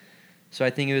nothing. So I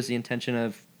think it was the intention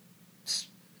of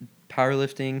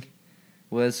powerlifting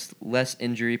was less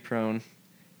injury prone,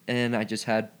 and I just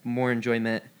had more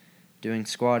enjoyment doing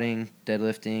squatting,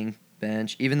 deadlifting,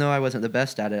 bench, even though I wasn't the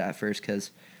best at it at first,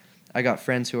 because I got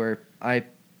friends I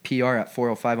PR at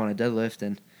 405 on a deadlift,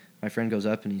 and my friend goes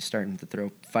up and he's starting to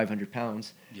throw 500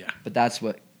 pounds. Yeah. But that's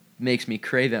what makes me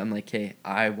crave it. I'm like, hey,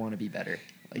 I want to be better.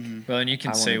 Like, Well, and you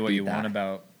can I say wanna what be you want that.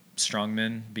 about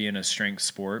strongman being a strength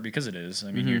sport, because it is.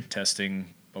 I mean, you're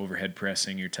testing overhead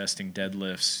pressing, you're testing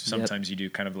deadlifts. Sometimes you do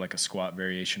kind of like a squat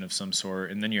variation of some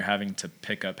sort, and then you're having to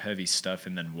pick up heavy stuff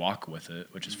and then walk with it,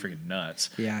 which is freaking nuts.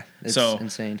 Yeah, it's So,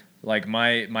 insane. Like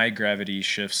my gravity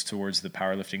shifts towards the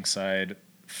powerlifting side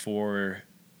for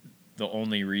the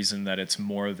only reason that it's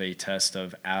more of a test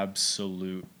of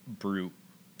absolute brute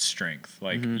strength.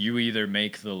 Like, you either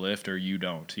make the lift or you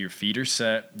don't. Your feet are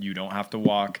set. You don't have to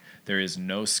walk. There is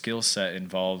no skill set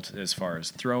involved as far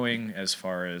as throwing, as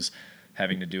far as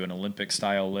having to do an Olympic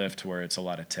style lift where it's a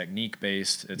lot of technique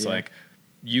based. It's like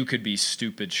you could be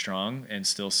stupid strong and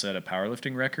still set a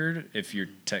powerlifting record if your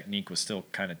technique was still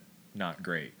kind of not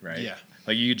great, right? Yeah.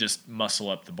 Like, you could just muscle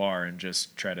up the bar and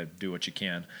just try to do what you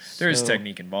can. There is So-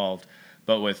 technique involved,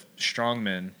 but with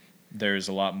strongmen, there's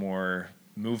a lot more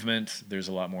movement. There's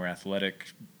a lot more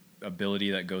athletic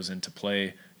ability that goes into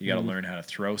play. You got to learn how to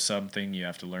throw something. You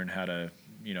have to learn how to,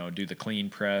 do the clean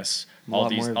press. A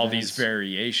lot more All these events.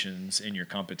 variations in your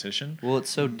competition. Well, it's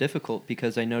so difficult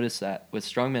because I noticed that with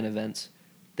strongman events,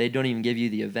 they don't even give you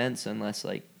the events unless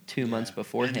like 2 months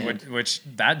beforehand. Which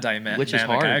that dynamic Which is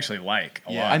hard. I actually like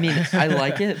a Yeah. lot. I mean, I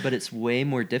like it, but it's way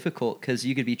more difficult because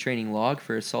you could be training log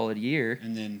for a solid year.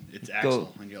 And then it's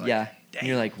axle. And you're like, yeah. And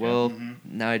you're like, well, Mhm.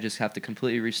 now I just have to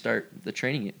completely restart the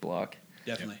training block.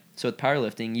 Definitely. So with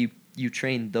powerlifting, you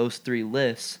train those 3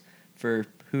 lifts for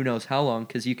who knows how long,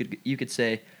 because you could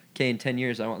say, okay, in 10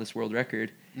 years I want this world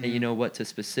record, and you know what to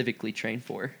specifically train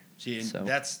for. See, and So-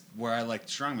 that's where I like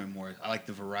strongman more. I like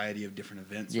the variety of different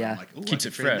events. where Yeah. I'm like, ooh, Keeps I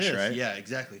it can train fresh, this. right? Yeah,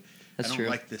 exactly. That's I don't true.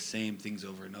 like the same things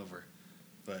over and over.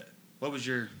 But what was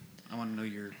your? I want to know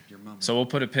your moment. So we'll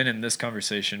put a pin in this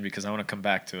conversation because I want to come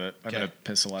back to it. I'm Okay. going to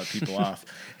piss a lot of people off.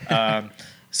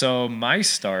 So my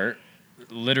start,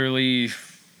 literally,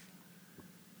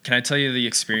 can I tell you the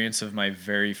experience of my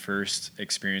very first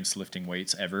experience lifting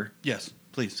weights ever? Yes,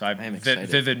 please. So I am have excited.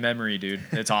 vivid memory, dude.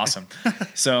 It's awesome.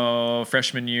 So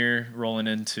freshman year, rolling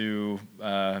into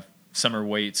summer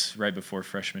weights right before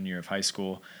freshman year of high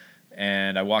school.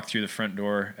 And I walked through the front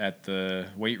door at the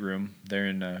weight room there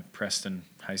in Preston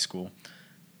High School.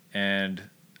 And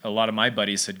a lot of my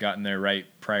buddies had gotten there right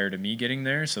prior to me getting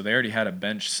there. So they already had a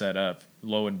bench set up.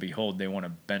 Lo and behold, they won a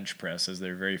bench press as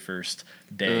their very first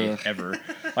day Ugh. ever.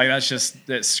 Like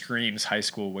that screams high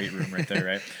school weight room right there,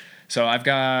 right? So I've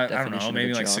got, I don't Definition know, of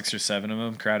maybe a like jock. 6 or 7 of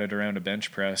them crowded around a bench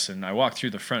press. And I walk through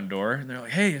the front door and they're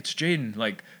like, hey, it's Jaden.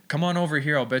 Like, come on over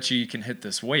here. I'll bet you can hit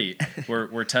this weight.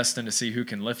 We're testing to see who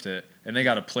can lift it. And they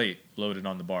got a plate loaded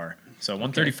on the bar. So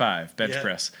 135 bench Yeah.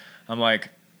 press. I'm like,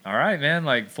 all right, man,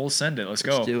 like full send it. Let's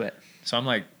go. Let's do it. So I'm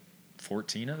like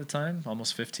 14 at the time,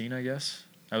 almost 15, I guess.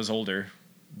 I was older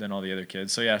than all the other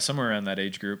kids. So yeah, somewhere around that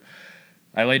age group.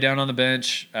 I lay down on the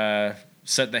bench,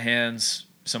 set the hands.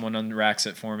 Someone unracks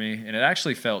it for me, and it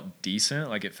actually felt decent.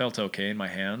 Like it felt okay in my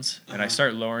hands. And I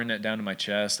start lowering it down to my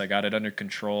chest. I got it under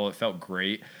control. It felt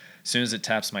great. As soon as it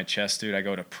taps my chest, dude, I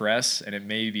go to press, and it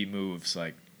maybe moves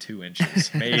like 2 inches,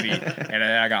 maybe. And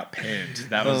I got pinned.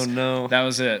 That was no. That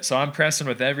was it. So I'm pressing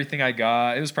with everything I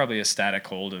got. It was probably a static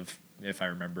hold of, if I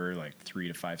remember, like 3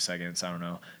 to 5 seconds. I don't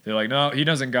know. They're like, no, he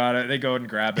doesn't got it. They go and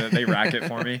grab it. They rack it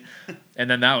for me. And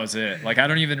then that was it. Like, I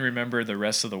don't even remember the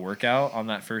rest of the workout on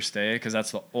that first day because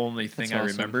that's the only thing That's I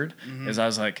awesome. remembered is I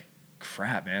was like,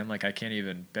 crap, man. Like, I can't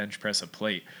even bench press a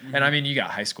plate. And I mean, you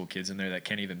got high school kids in there that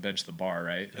can't even bench the bar,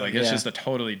 right? Like, it's Yeah. just a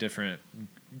totally different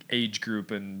age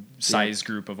group and size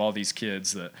group of all these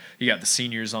kids that you got the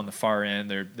seniors on the far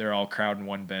end. They're all crowding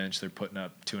one bench. They're putting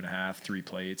up 2.5, 3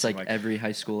 plates. It's like every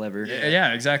high school ever.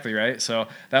 Yeah, exactly, right? So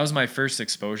that was my first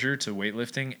exposure to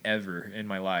weightlifting ever in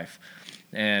my life.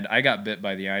 And I got bit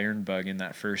by the iron bug in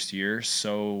that first year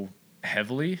so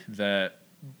heavily that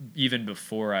even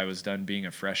before I was done being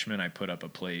a freshman, I put up a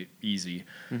plate easy.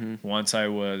 Mm-hmm. Once I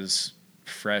was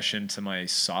fresh into my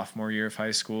sophomore year of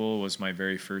high school was my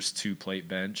very first 2-plate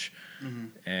bench.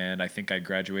 And I think I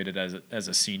graduated as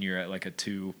a senior at like a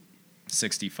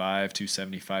 265,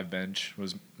 275 bench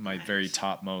was my very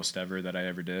top most ever that I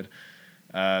ever did.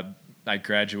 I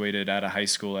graduated out of high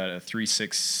school at a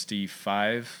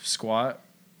 365 squat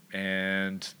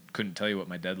and couldn't tell you what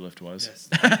my deadlift was. Yes.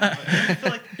 I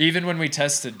feel like Even when we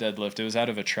tested deadlift, it was out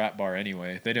of a trap bar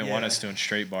anyway. They didn't want Yeah. us doing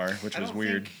straight bar, which was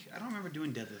weird. I don't remember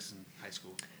doing deadlifts in high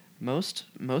school. Most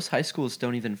high schools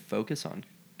don't even focus on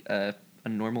a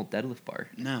normal deadlift bar.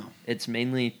 No, It's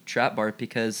mainly trap bar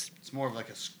because it's more of like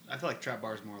I feel like trap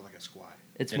bar is more like a squat.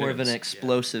 it's It more of is, an yeah.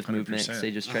 explosive movement. 100%.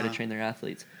 They just try to Uh-huh. train their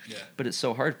athletes. Yeah. But it's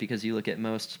so hard because you look at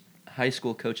most high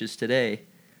school coaches today,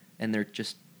 and they're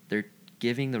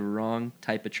giving the wrong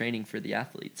type of training for the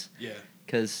athletes. Yeah.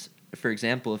 Because, for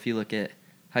example, if you look at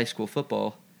high school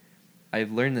football,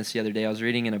 I've learned this the other day. I was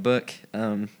reading in a book.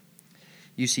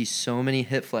 You see so many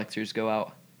hip flexors go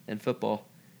out in football,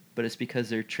 but it's because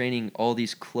they're training all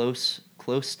these close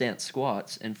stance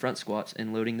squats and front squats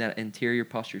and loading that anterior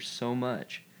posture so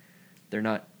much. They're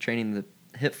not training the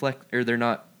hip flex, or they're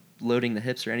not loading the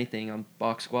hips or anything on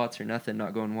box squats or nothing,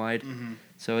 not going wide. Mm-hmm.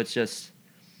 So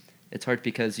it's hard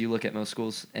because you look at most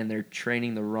schools and they're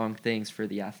training the wrong things for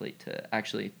the athlete to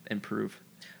actually improve.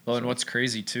 Well, and what's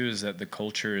crazy too is that the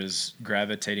culture is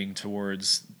gravitating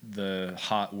towards the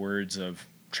hot words of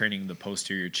training the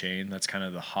posterior chain. That's kind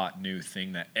of the hot new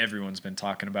thing that everyone's been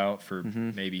talking about for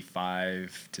Mhm. maybe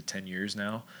 5 to 10 years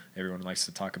now. Everyone likes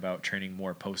to talk about training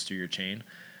more posterior chain.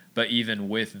 But even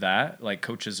with that, like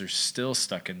coaches are still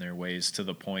stuck in their ways to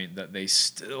the point that they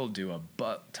still do a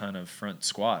butt ton of front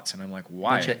squats. And I'm like,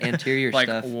 why? Bunch of anterior like,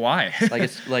 stuff. why? Like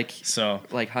it's like So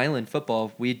like Highland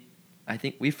football, I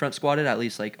think we front squatted at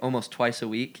least like almost twice a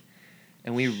week,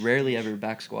 and we rarely ever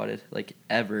back squatted, like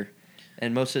ever.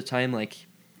 And most of the time, like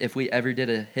if we ever did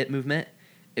a hip movement,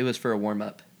 it was for a warm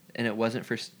up, and it wasn't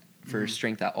for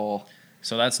strength at all.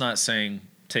 So that's not saying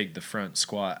take the front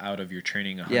squat out of your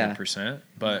training 100%,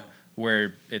 but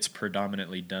where it's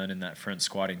predominantly done in that front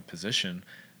squatting position,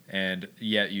 and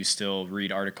yet you still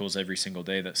read articles every single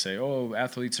day that say, oh,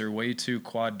 athletes are way too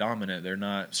quad dominant. They're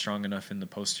not strong enough in the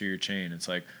posterior chain. It's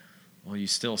like, well, you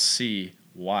still see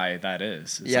why that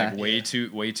is. It's like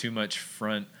way too much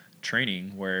front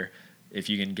training where if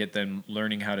you can get them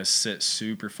learning how to sit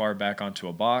super far back onto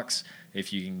a box,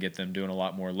 if you can get them doing a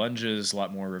lot more lunges, a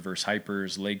lot more reverse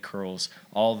hypers, leg curls,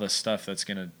 all the stuff that's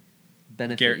going to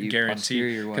benefit you guarantee.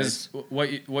 posterior-wise.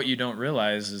 Because what you don't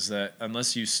realize is that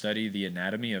unless you study the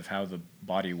anatomy of how the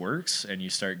body works and you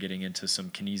start getting into some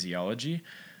kinesiology,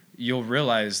 you'll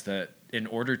realize that in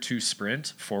order to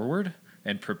sprint forward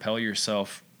and propel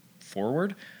yourself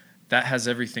forward, that has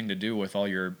everything to do with all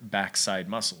your backside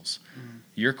muscles.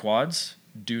 Your quads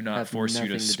do not force you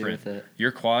to sprint.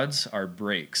 Your quads are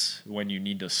brakes when you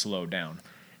need to slow down.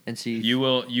 And see, you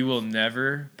will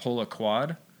never pull a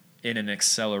quad in an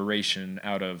acceleration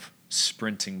out of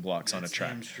sprinting blocks on a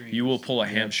track. You will pull a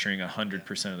hamstring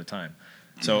 100% of the time.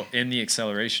 So in the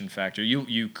acceleration factor,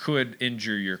 you could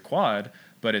injure your quad,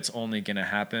 but it's only going to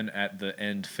happen at the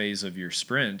end phase of your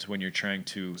sprint when you're trying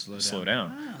to slow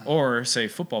down. Or say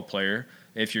football player,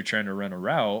 if you're trying to run a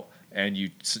route and you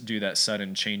do that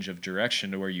sudden change of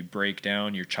direction to where you break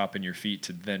down, you're chopping your feet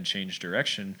to then change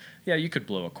direction, yeah, you could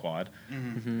blow a quad.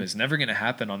 But it's never going to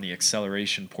happen on the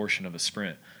acceleration portion of a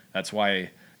sprint. That's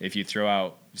why if you throw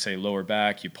out, say, lower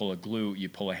back, you pull a glute, you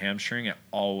pull a hamstring, it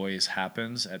always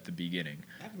happens at the beginning.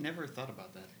 I've never thought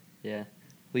about that. Yeah.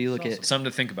 Well, you look at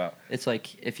something to think about. It's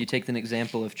like if you take an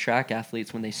example of track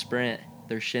athletes when they sprint,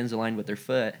 their shins aligned with their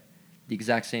foot, the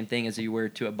exact same thing as you were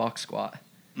to a box squat.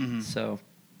 So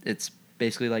it's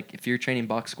basically like if you're training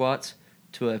box squats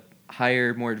to a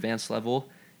higher, more advanced level,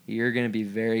 you're going to be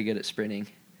very good at sprinting.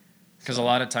 Because a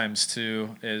lot of times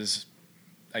too is,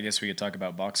 I guess we could talk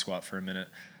about box squat for a minute.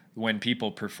 When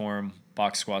people perform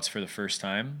box squats for the first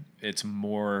time, it's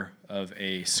more of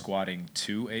a squatting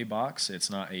to a box. It's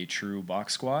not a true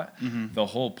box squat. The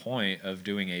whole point of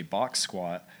doing a box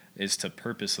squat is to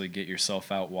purposely get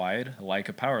yourself out wide like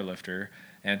a power lifter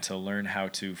and to learn how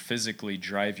to physically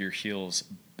drive your heels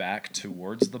back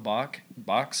towards the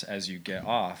box as you get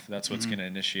off. That's what's going to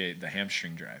initiate the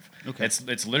hamstring drive. Okay.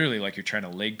 It's literally like you're trying to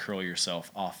leg curl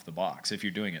yourself off the box if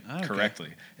you're doing it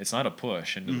correctly. It's not a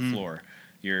push into the floor.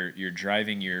 You're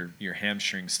driving your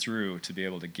hamstrings through to be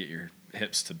able to get your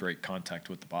hips to break contact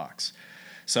with the box.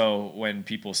 So when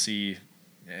people see,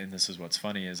 and this is what's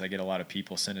funny, is I get a lot of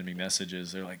people sending me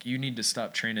messages. They're like, you need to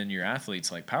stop training your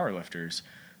athletes like powerlifters.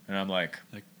 And I'm like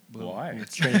well, why?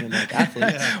 It's training them like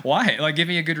athletes. Why? Like, give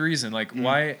me a good reason. Like,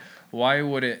 why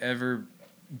would it ever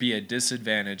be a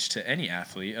disadvantage to any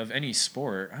athlete of any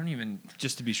sport? I don't even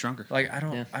just to be stronger. Like, I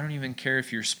don't even care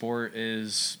if your sport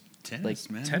is tennis,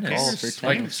 man. Tennis.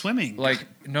 Like swimming. Like,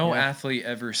 no athlete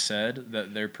ever said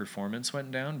that their performance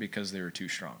went down because they were too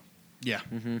strong. Yeah.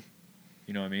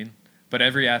 You know what I mean? But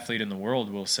every athlete in the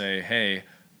world will say, hey,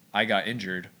 I got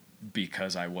injured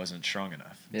because I wasn't strong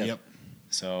enough. Yep.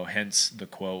 So hence the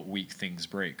quote, weak things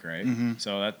break, right?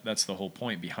 So that's the whole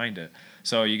point behind it.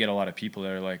 So you get a lot of people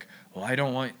that are like, well, I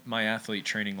don't want my athlete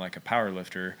training like a power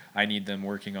lifter. I need them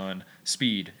working on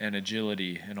speed and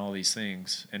agility and all these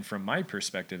things. And from my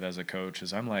perspective as a coach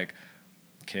is I'm like,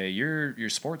 okay, your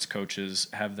sports coaches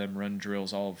have them run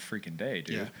drills all freaking day,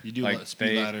 dude. Yeah, you do like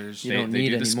speed ladders. You don't they need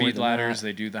do the any speed more than ladders. that.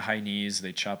 They do the high knees.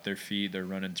 They chop their feet. They're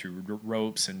running through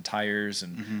ropes and tires,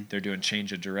 and they're doing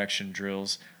change of direction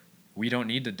drills. We don't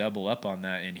need to double up on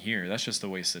that in here. That's just a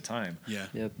waste of time. Yeah.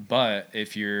 Yep. But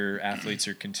if your athletes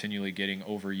are continually getting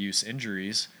overuse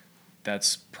injuries,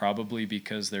 that's probably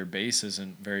because their base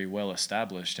isn't very well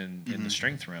established in the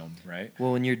strength realm, right?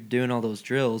 Well, when you're doing all those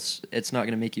drills, it's not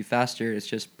going to make you faster. It's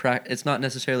just it's not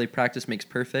necessarily practice makes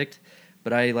perfect,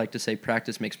 but I like to say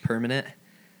practice makes permanent.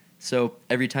 So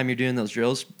every time you're doing those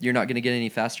drills, you're not going to get any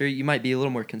faster. You might be a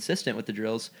little more consistent with the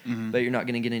drills, but you're not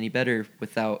going to get any better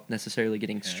without necessarily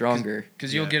getting stronger.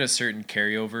 Because you'll get a certain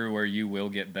carryover where you will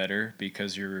get better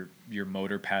because your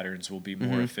motor patterns will be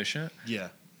more efficient. Yeah.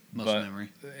 Muscle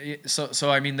memory. So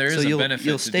I mean, there is a benefit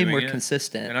you'll to stay doing more it.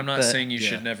 consistent. And I'm not saying you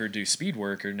should never do speed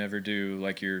work or never do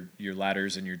like your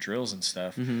ladders and your drills and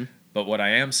stuff. But what I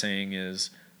am saying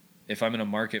is, if I'm going to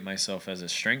market myself as a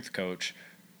strength coach,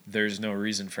 there's no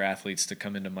reason for athletes to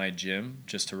come into my gym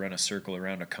just to run a circle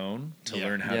around a cone to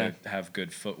learn how to have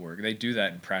good footwork. They do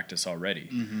that in practice already.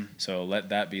 So let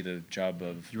that be the job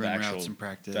of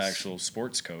the actual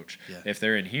sports coach. Yeah. If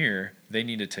they're in here, they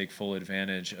need to take full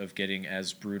advantage of getting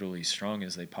as brutally strong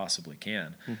as they possibly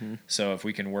can. So if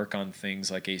we can work on things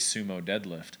like a sumo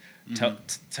deadlift,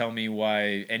 tell me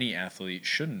why any athlete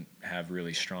shouldn't have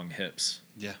really strong hips.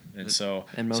 Yeah.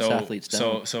 And most athletes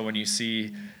don't. So when you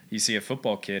see a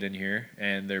football kid in here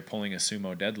and they're pulling a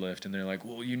sumo deadlift and they're like,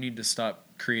 well, you need to stop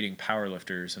creating power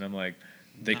lifters. And I'm like,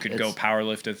 they could go power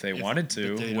lift if they wanted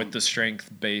to with the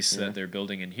strength base that they're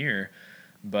building in here.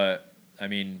 But I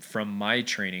mean, from my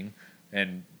training,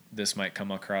 and this might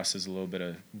come across as a little bit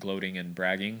of gloating and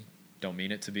bragging. Don't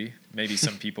mean it to be. Maybe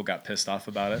some people got pissed off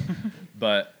about it,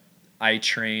 but I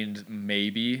trained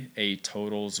maybe a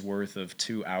total's worth of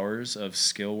 2 hours of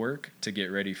skill work to get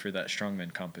ready for that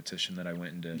strongman competition that I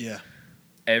went and did. Yeah.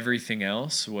 Everything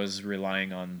else was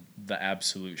relying on the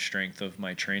absolute strength of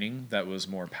my training that was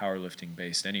more powerlifting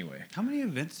based anyway. How many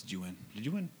events did you win? Did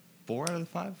you win 4 out of the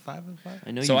 5? 5 out of the 5?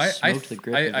 I know So you smoked the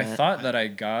grip I event. thought that I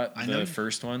got I know the you-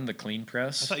 first one, the clean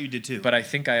press. I thought you did too. But I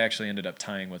think I actually ended up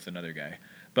tying with another guy.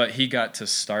 But he got to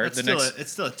start It's the still next.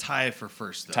 it's still a tie for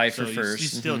first, though. Tie for So first. You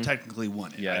still technically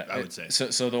won it, Yeah, I would say.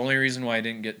 So the only reason why I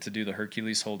didn't get to do the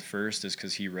Hercules hold first is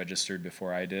because he registered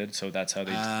before I did. So that's how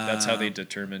they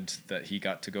determined that he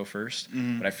got to go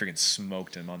 1st. But I freaking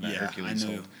smoked him on that Hercules I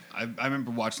know. hold. I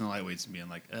remember watching the lightweights and being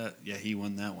like, yeah, he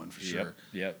won that one for sure.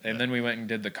 Yep. And then we went and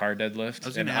did the car deadlift. I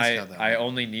was And gonna ask how that I went.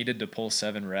 only needed to pull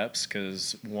 7 reps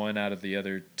because 1 out of the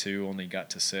other 2 only got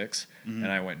to 6, and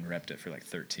I went and repped it for like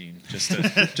 13 just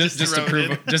to just to throw it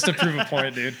prove in. just to prove a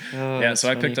point, dude. Oh, Yeah. that's So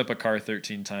I funny. picked up a car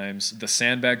 13 times. The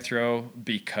sandbag throw,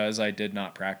 because I did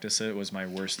not practice it, was my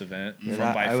worst event Yeah,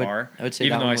 from by far. I would say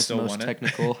even that though one I was still the most won it.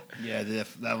 technical. Yeah,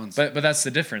 that one's. But that's the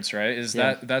difference, right? Is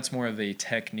Yeah. that's more of a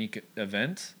technique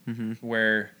event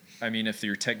where, I mean, if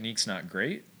your technique's not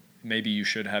great, maybe you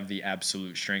should have the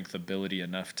absolute strength ability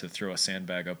enough to throw a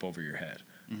sandbag up over your head,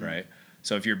 right?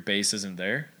 So if your base isn't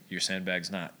there, your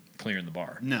sandbag's not clearing the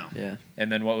bar. no. Yeah.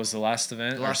 And then what was the last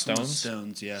event? The Or last one was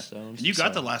stones? stones, yeah. Stones. And you got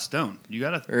So- the last stone. You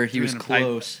got a. Or he was 300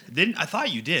 close. Didn't I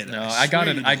thought you did? No, I got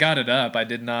swear it. you I did. got it up. I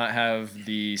did not have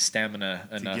the stamina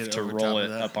enough get to over roll top it of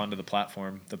that. up onto the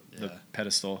platform, the Yeah.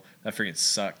 pedestal. That freaking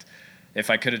sucked. If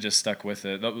I could have just stuck with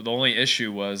it, the only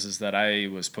issue is that I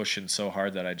was pushing so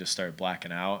hard that I just started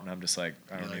blacking out, and I'm just like,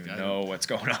 I don't like, even I know what's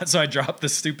going on. So I dropped the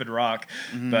stupid rock.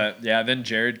 But yeah, then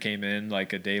Jared came in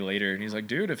like a day later, and he's like,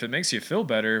 dude, if it makes you feel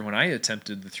better, when I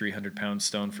attempted the 300-pound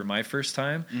stone for my first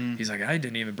time, he's like, I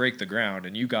didn't even break the ground,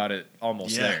 and you got it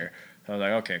almost Yeah. there. I was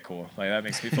like, okay, cool. Like that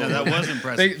makes me feel. Yeah, a that little- was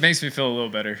impressive. Makes me feel a little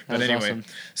better. But was anyway, awesome.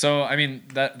 so I mean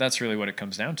that's really what it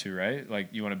comes down to, right? Like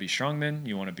you want to be strongman,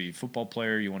 you want to be a football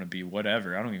player, you want to be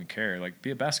whatever. I don't even care. Like be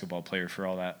a basketball player for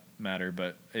all that matter.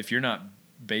 But if you're not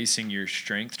basing your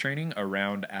strength training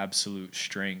around absolute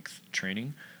strength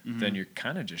training, then you're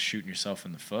kind of just shooting yourself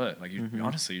in the foot. Like you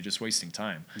honestly, you're just wasting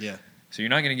time. Yeah. So you're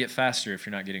not going to get faster if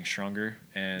you're not getting stronger.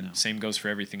 And No. same goes for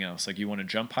everything else. Like you want to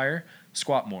jump higher,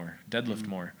 squat more, deadlift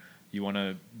more. You want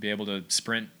to be able to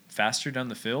sprint faster down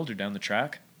the field or down the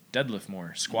track, deadlift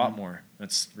more, squat more.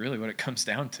 That's really what it comes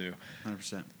down to.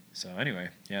 100%. So anyway,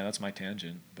 yeah, that's my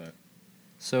tangent. But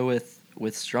So with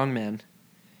strongman,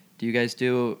 do you guys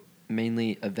do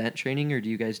mainly event training, or do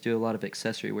you guys do a lot of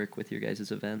accessory work with your guys'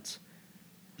 events?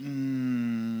 I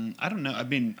don't know. I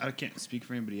mean, I can't speak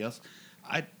for anybody else.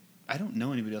 I don't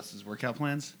know anybody else's workout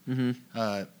plans. Mm-hmm.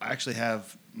 I actually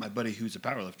have my buddy who's a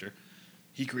powerlifter.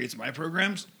 He creates my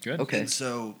programs. good. Okay. And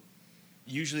so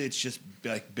usually it's just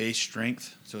like base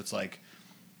strength. So it's like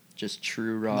Just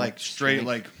true raw. like straight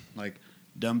strength. like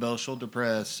dumbbell shoulder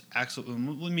press, axle. I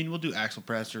mean, we'll do axle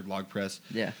press or log press.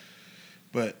 Yeah.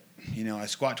 But you know, I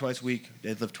squat twice a week,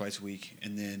 deadlift twice a week,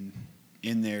 and then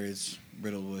in there is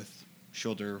riddled with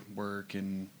shoulder work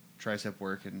and tricep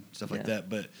work and stuff like Yeah. that.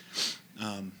 But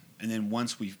and then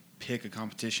once we pick a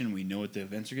competition, we know what the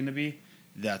events are going to be.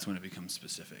 That's when it becomes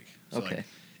specific. So Okay. like,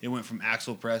 it went from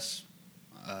axle press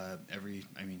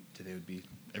today would be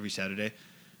every Saturday,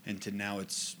 and to now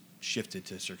it's shifted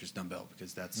to circus dumbbell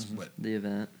because that's what The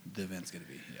event. the event's going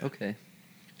to be. Yeah. Okay.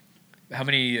 How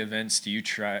many events do you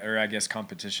try, or I guess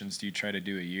competitions do you try to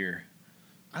do a year?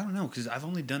 I don't know because I've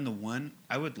only done the one.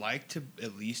 I would like to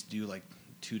at least do like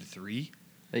 2 to 3.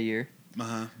 A year.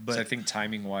 But So I think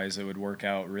timing wise, it would work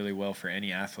out really well for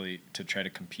any athlete to try to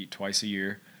compete twice a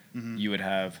year. You would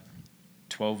have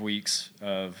 12 weeks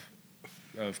of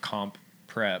comp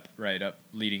prep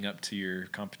leading up to your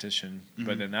competition,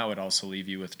 but then that would also leave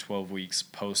you with 12 weeks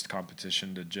post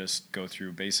competition to just go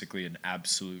through basically an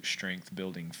absolute strength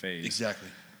building phase. exactly.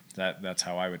 That's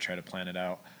how I would try to plan it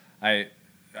out.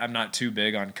 I'm not too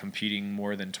big on competing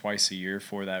more than twice a year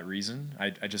for that reason.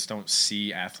 I just don't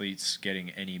see athletes getting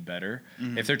any better.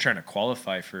 If they're trying to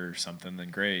qualify for something, then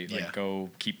great. Yeah. Like go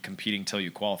keep competing till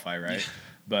you qualify, right? Yeah.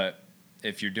 But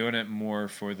if you're doing it more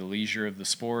for the leisure of the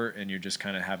sport and you're just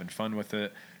kind of having fun with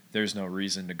it, there's no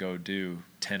reason to go do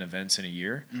 10 events in a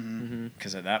year.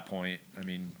 Because at that point, I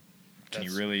mean, can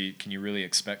you really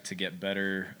expect to get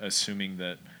better, assuming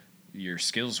that your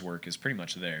skills work is pretty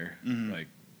much there? Like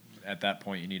at that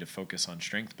point, you need to focus on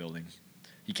strength building.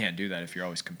 You can't do that if you're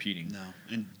always competing. No.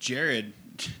 And Jared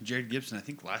Gibson, I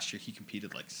think last year he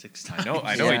competed like 6 times.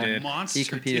 I know he Yeah. did. Monster, He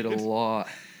competed dude. a lot.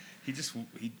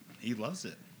 he loves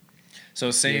it. So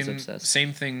He is obsessed.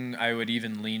 same thing I would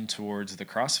even lean towards the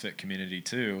CrossFit community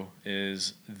too,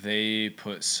 is they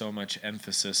put so much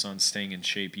emphasis on staying in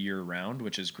shape year round,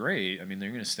 which is great. I mean, they're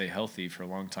going to stay healthy for a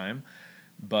long time,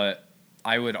 but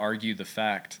I would argue the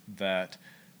fact that,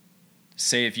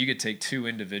 say, if you could take two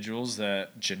individuals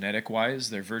that genetic wise,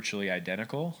 they're virtually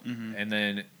identical, and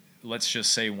then let's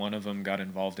just say one of them got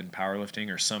involved in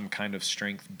powerlifting or some kind of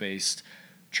strength based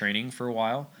training for a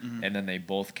while, and then they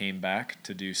both came back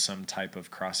to do some type of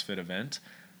CrossFit event,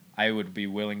 I would be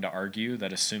willing to argue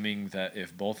that, assuming that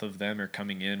if both of them are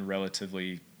coming in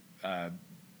relatively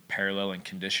parallel and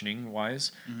conditioning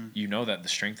wise, you know that the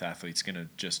strength athlete's going to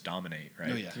just dominate,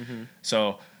 right? Oh yeah.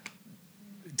 So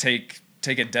take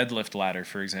a deadlift ladder,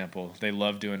 for example. They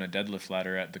love doing a deadlift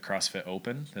ladder at the CrossFit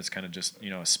Open. That's kind of just,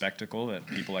 a spectacle that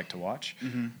people like to watch.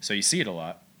 So you see it a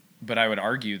lot. But I would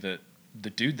argue that the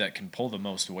dude that can pull the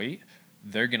most weight,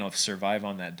 they're going to survive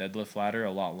on that deadlift ladder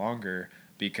a lot longer,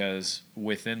 because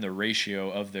within the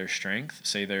ratio of their strength,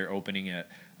 say they're opening at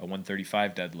a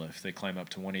 135 deadlift, they climb up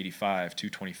to 185,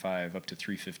 225, up to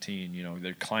 315,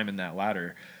 they're climbing that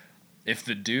ladder. If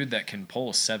the dude that can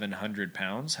pull 700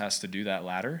 pounds has to do that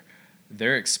ladder,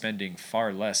 they're expending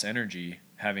far less energy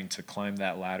having to climb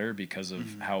that ladder because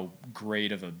of how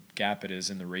great of a gap it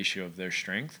is in the ratio of their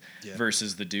strength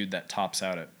versus the dude that tops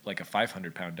out at like a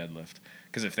 500-pound deadlift.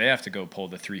 Because if they have to go pull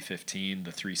the 315,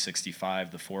 the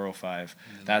 365, the 405,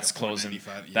 that's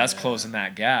closing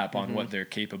that gap on what their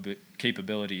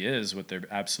capability is with their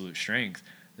absolute strength.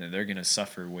 They're going to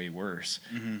suffer way worse.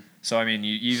 So, I mean,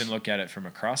 you even look at it from a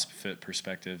CrossFit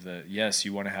perspective that, yes,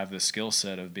 you want to have the skill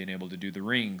set of being able to do the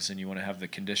rings, and you want to have the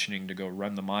conditioning to go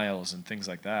run the miles and things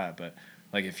like that. But,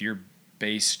 like, if your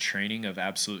base training of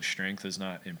absolute strength is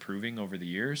not improving over the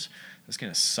years, that's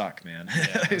going to suck, man.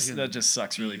 That just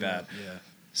sucks really bad. Yeah.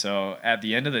 So, at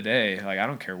the end of the day, like, I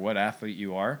don't care what athlete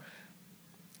you are,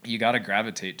 you got to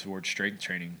gravitate towards strength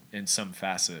training in some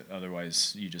facet.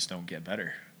 Otherwise, you just don't get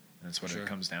better. That's what it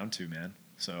comes down to, man.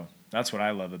 So that's what I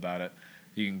love about it.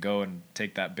 You can go and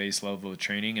take that base level of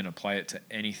training and apply it to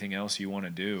anything else you want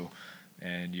to do,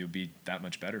 and you'll be that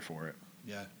much better for it.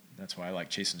 Yeah. That's why I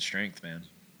like chasing strength, man.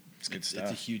 It's good stuff.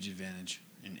 It's a huge advantage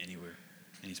in anywhere,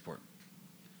 any sport.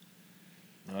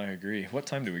 I agree. What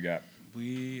time do we got?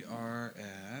 We are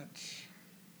at...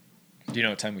 Do you know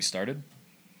what time we started?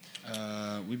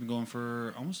 We've been going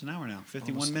for almost an hour now.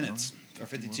 51 minutes. Or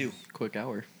 52. Quick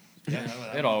hour.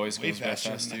 Yeah, it always way goes by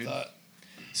faster fast, than I dude. thought.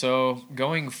 So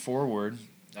going forward,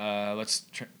 let's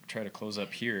try to close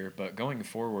up here. But going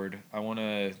forward, I want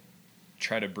to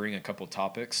try to bring a couple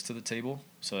topics to the table,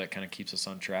 so that kind of keeps us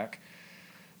on track.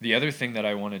 The other thing that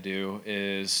I want to do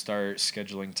is start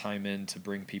scheduling time in to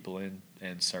bring people in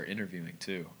and start interviewing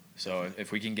too. So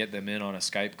if we can get them in on a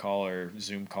Skype call or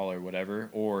Zoom call or whatever,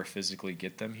 or physically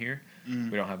get them here,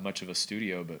 we don't have much of a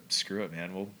studio, but screw it,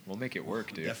 man. We'll make it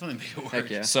work, dude. Definitely make it work. Heck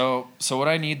yeah. So what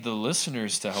I need the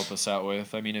listeners to help us out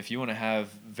with, I mean, if you want to have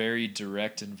very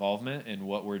direct involvement in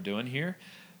what we're doing here,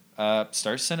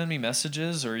 start sending me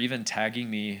messages or even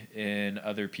tagging me in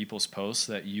other people's posts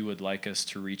that you would like us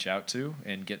to reach out to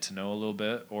and get to know a little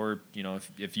bit. Or,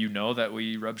 if you know that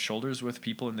we rub shoulders with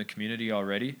people in the community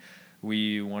already,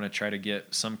 we want to try to get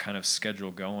some kind of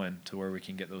schedule going to where we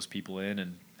can get those people in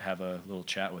and have a little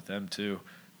chat with them too.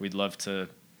 We'd love to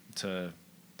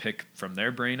pick from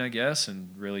their brain, I guess,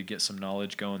 and really get some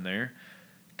knowledge going there.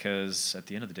 Because at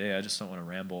the end of the day, I just don't want to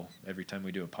ramble every time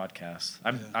we do a podcast.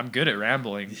 I'm good at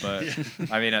rambling, but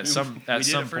I mean, at some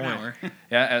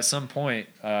point,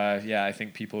 I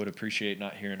think people would appreciate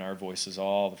not hearing our voices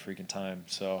all the freaking time.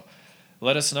 So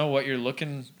let us know what you're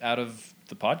looking out of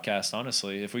the podcast,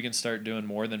 honestly. If we can start doing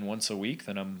more than once a week,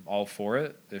 then I'm all for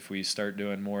it. If we start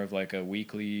doing more of like a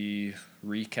weekly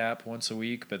recap once a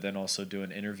week, but then also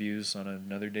doing interviews on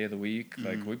another day of the week,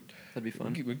 like that'd be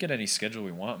fun. We get any schedule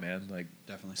we want, man. Like,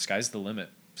 definitely, sky's the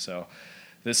limit. So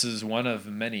this is one of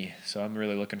many. So I'm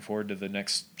really looking forward to the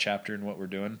next chapter in what we're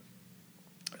doing.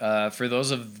 For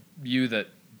those of you that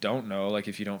don't know, like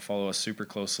if you don't follow us super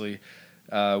closely,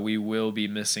 we will be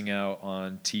missing out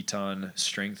on Teton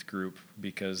Strength Group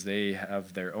because they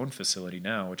have their own facility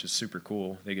now, which is super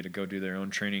cool. They get to go do their own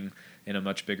training in a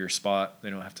much bigger spot. They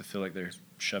don't have to feel like they're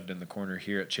shoved in the corner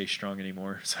here at Chase Strong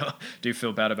anymore. So do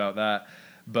feel bad about that.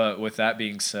 But with that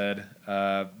being said,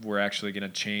 we're actually going to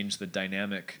change the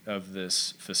dynamic of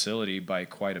this facility by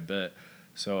quite a bit.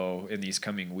 So in these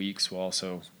coming weeks, we'll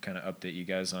also kind of update you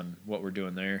guys on what we're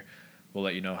doing there. We'll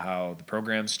let you know how the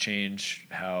programs change,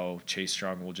 how Chase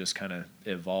Strong will just kind of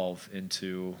evolve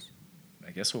into,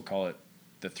 I guess we'll call it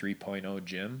the 3.0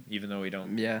 gym, even though we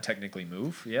don't Yeah. technically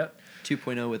move yet.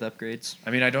 2.0 with upgrades.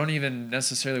 I mean, I don't even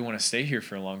necessarily want to stay here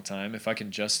for a long time. If I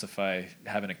can justify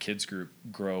having a kids group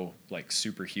grow like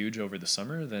super huge over the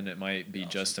summer, then it might be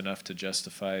just enough to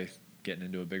justify getting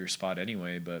into a bigger spot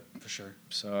anyway. But For sure.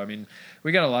 so, I mean,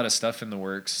 we got a lot of stuff in the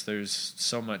works. There's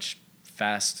so much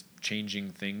fast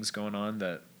changing things going on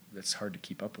that it's hard to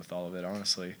keep up with all of it,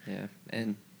 honestly. Yeah,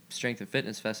 and Strength and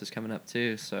Fitness Fest is coming up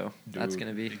too, so that's Dude.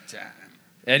 going to be... Big time.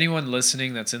 Anyone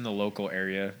listening that's in the local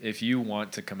area, if you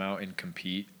want to come out and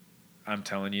compete, I'm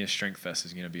telling you, Strength Fest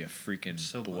is going to be a freaking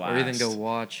So blast. Or even go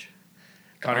watch.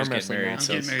 Connor's arm getting wrestling married, match.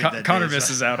 so I'm getting married that Connor day, so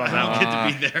misses out on I that don't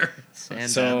one. get to be there. Sand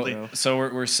So, bro. so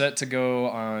we're set to go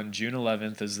on June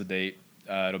 11th is the date.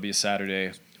 It'll be a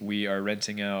Saturday. We are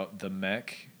renting out the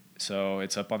Mech. So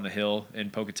it's up on the hill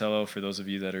in Pocatello. For those of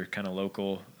you that are kind of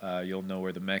local, you'll know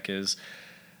where the Mech is.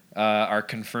 Our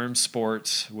confirmed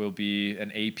sports will be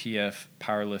an APF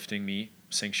powerlifting meet,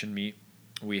 sanctioned meet.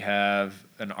 We have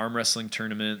an arm wrestling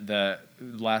tournament that,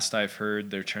 last I've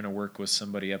heard, they're trying to work with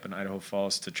somebody up in Idaho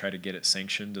Falls to try to get it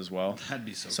sanctioned as well. That'd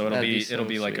be so So cool. it'll That'd be be so it'll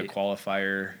be like a sweet.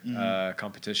 qualifier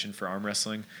competition for arm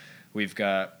wrestling. We've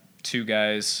got two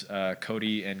guys,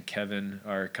 Cody and Kevin,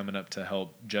 are coming up to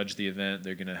help judge the event.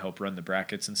 They're going to help run the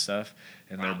brackets and stuff,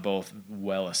 and they're both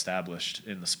well established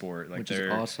in the sport. Like Which is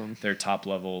they're awesome. They're top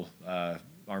level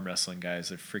arm wrestling guys.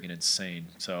 They're freaking insane.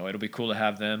 So it'll be cool to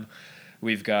have them.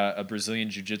 We've got a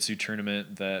Brazilian Jiu-Jitsu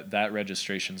tournament that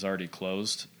registration's already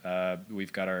closed.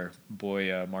 We've got our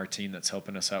boy Martin that's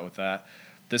helping us out with that.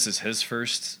 This is his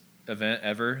first event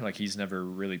ever. Like, he's never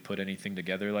really put anything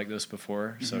together like this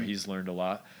before, so he's learned a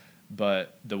lot.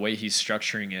 But the way he's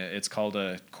structuring it, it's called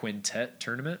a quintet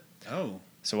tournament. Oh.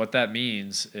 So what that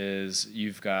means is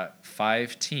you've got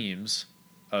 5 teams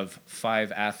of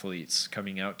 5 athletes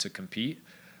coming out to compete,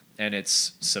 and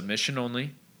it's submission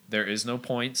only. There is no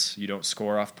points. You don't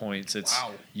score off points. It's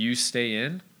you stay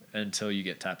in until you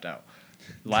get tapped out.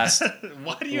 Last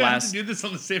Why do you have to do this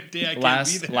on the same day? I can't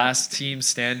be there. last team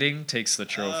standing takes the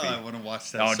trophy. I want to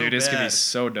watch that. Oh, so dude, it's gonna be bad.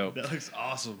 so dope. That looks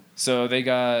awesome. So they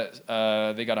got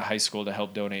a high school to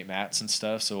help donate mats and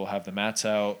stuff. So we'll have the mats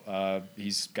out.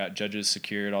 He's got judges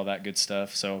secured, all that good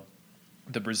stuff. So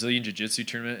the Brazilian Jiu-Jitsu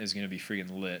tournament is going to be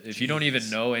freaking lit. If you don't even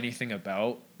know anything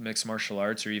about mixed martial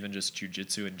arts or even just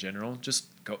jiu-jitsu in general, just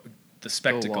go. The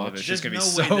spectacle of watch. it's just There's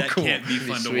going to no be so way that cool. can't be It'd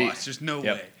be fun to sweet. watch. There's no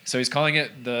Yep. way. So he's calling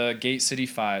it the Gate City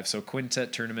 5. So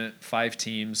quintet tournament, 5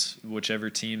 teams.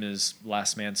 Whichever team is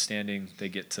last man standing, they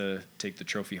get to take the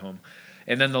trophy home.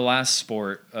 And then the last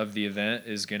sport of the event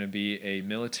is going to be a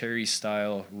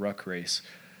military-style ruck race.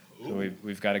 So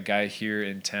we've got a guy here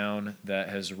in town that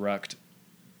has rucked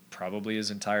probably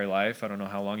his entire life. I don't know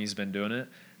how long he's been doing it,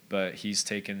 but he's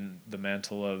taken the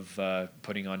mantle of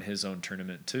putting on his own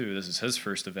tournament too. This is his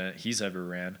first event he's ever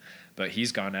ran, but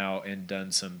he's gone out and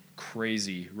done some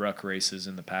crazy ruck races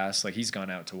in the past. Like, he's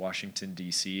gone out to Washington,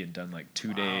 D.C. and done like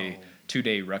two-day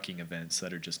rucking events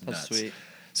that are just nuts. That's sweet.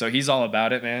 So he's all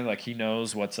about it, man. Like, he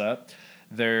knows what's up.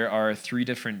 There are 3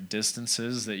 different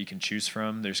distances that you can choose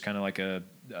from. There's kind of like a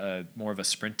more of a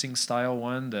sprinting style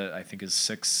one that I think is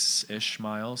 6-ish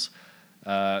miles.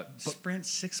 Sprint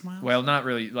 6 miles? Well, not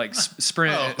really. Like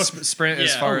sprint, Oh. sprint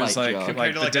as Yeah. far Oh, as light like jog. like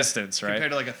Compared to the like distance, right?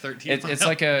 Compared to like a 13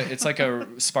 It's like a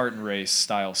Spartan race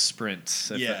style sprint,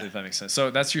 Yeah. if that makes sense.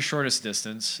 So that's your shortest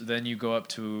distance. Then you go up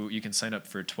to, you can sign up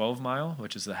for 12 mile,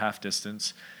 which is the half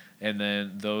distance. And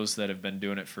then those that have been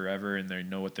doing it forever and they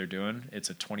know what they're doing,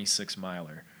 it's a 26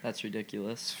 miler. That's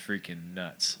ridiculous. It's freaking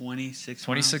nuts.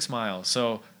 26 miles.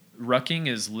 So rucking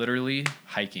is literally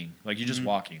hiking. Like, you're Mm-hmm. just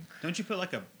walking. Don't you put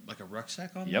like a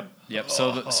rucksack on Yep. there? Yep.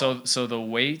 So the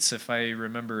weights, if I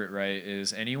remember it right,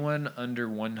 is anyone under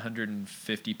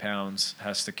 150 pounds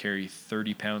has to carry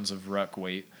 30 pounds of ruck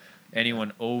weight.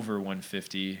 Anyone over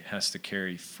 150 has to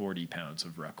carry 40 pounds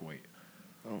of ruck weight.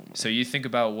 Oh my. So you think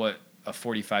about what a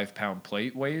 45-pound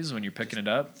plate weighs when you're picking it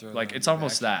up. throw it Like, on it's your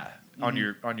almost back. that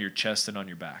on your chest and on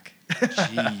your back.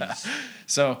 Jeez.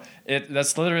 So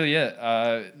that's literally it.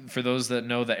 For those that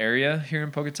know the area here in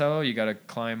Pocatello, you got to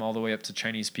climb all the way up to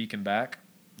Chinese Peak and back.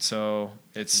 So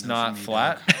it's No not for me,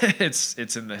 flat.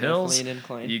 it's in the hills. Definitely an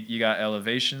incline. You got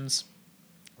elevations.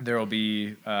 There will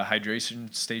be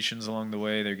hydration stations along the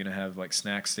way. They're going to have like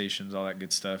snack stations, all that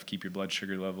good stuff. Keep your blood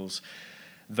sugar levels.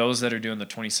 Those that are doing the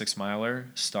 26 miler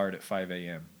start at 5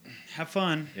 a.m. Have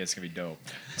fun. Yeah, it's going to be dope.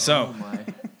 So Oh my.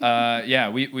 Yeah,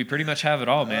 we pretty much have it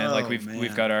all, man. Oh, Like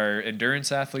we've got our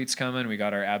endurance athletes coming, we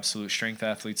got our absolute strength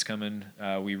athletes coming.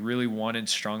 We really wanted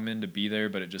strongmen to be there,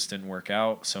 but it just didn't work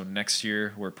out. So next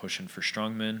year we're pushing for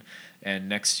strongmen, and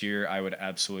next year I would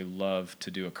absolutely love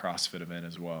to do a CrossFit event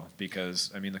as well,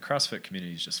 because I mean the CrossFit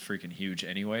community is just freaking huge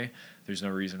anyway. There's no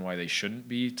reason why they shouldn't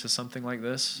be to something like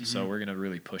this. Mm-hmm. So we're gonna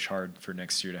really push hard for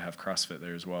next year to have CrossFit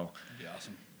there as well. That'd be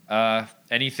awesome.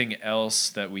 Anything else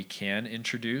that we can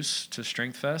introduce to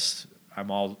Strength Fest, I'm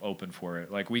all open for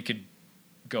it. Like we could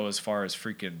go as far as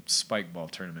freaking spike ball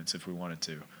tournaments if we wanted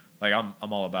to. Like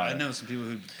I'm all about it. I know some people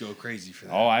who go crazy for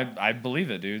that. Oh, I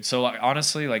believe it, dude. So like,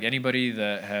 honestly, like anybody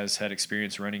that has had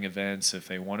experience running events, if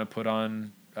they want to put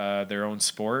on their own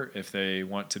sport, if they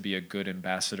want to be a good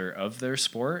ambassador of their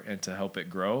sport and to help it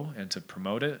grow and to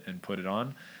promote it and put it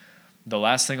on. The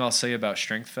last thing I'll say about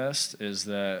Strength Fest is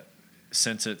that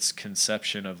since its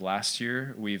conception of last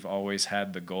year, we've always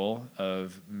had the goal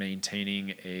of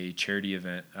maintaining a charity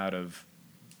event out of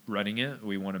running it.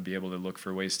 We want to be able to look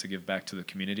for ways to give back to the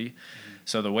community. Mm-hmm.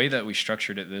 So the way that we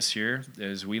structured it this year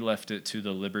is we left it to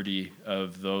the liberty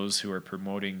of those who are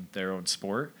promoting their own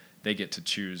sport. They get to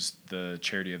choose the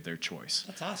charity of their choice.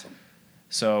 That's awesome.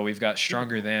 So we've got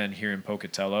Stronger Than here in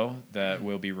Pocatello that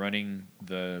will be running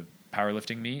the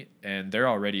powerlifting meet, and they're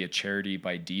already a charity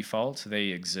by default. They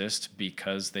exist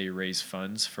because they raise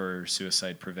funds for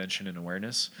suicide prevention and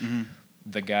awareness. Mm-hmm.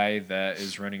 The guy that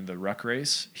is running the ruck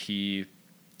race, he's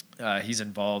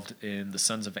involved in the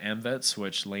Sons of AMVETS,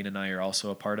 which Lane and I are also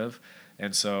a part of.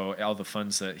 And so all the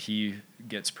funds that he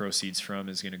gets proceeds from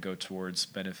is going to go towards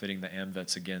benefiting the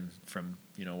AMVETS again from,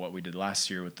 what we did last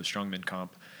year with the Strongman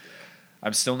comp.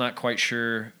 I'm still not quite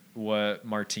sure what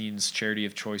Martin's charity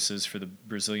of choice is for the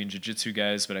Brazilian Jiu-Jitsu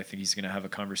guys, but I think he's going to have a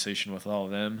conversation with all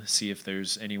of them, see if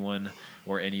there's anyone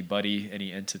or anybody,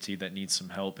 any entity that needs some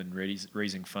help in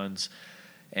raising funds.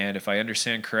 And if I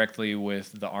understand correctly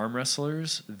with the arm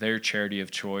wrestlers, their charity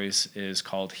of choice is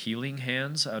called Healing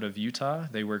Hands out of Utah.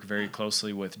 They work very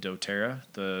closely with doTERRA,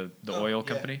 the oil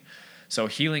company. So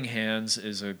Healing Hands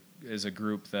is a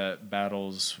group that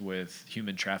battles with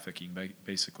human trafficking,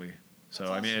 basically. So,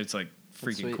 awesome. I mean, it's like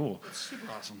freaking cool. It's super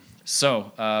awesome.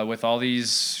 So, with all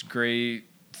these great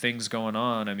things going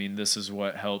on, I mean, this is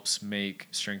what helps make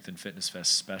Strength and Fitness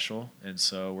Fest special. And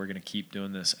so we're going to keep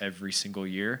doing this every single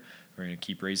year. We're going to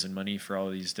keep raising money for all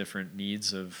these different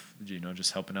needs of,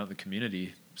 just helping out the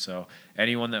community. So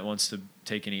anyone that wants to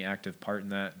take any active part in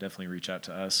that, definitely reach out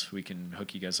to us. We can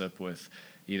hook you guys up with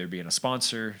either being a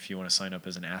sponsor. If you want to sign up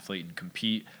as an athlete and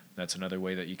compete, that's another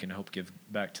way that you can help give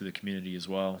back to the community as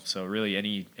well. So really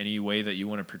any way that you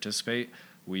want to participate,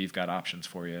 we've got options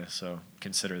for you. So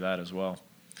consider that as well.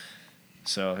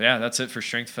 So yeah, that's it for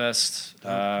Strength Fest.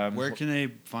 Where can they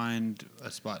find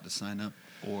a spot to sign up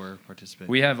or participate?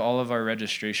 We have all of our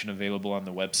registration available on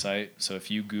the website. So if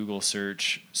you Google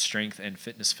search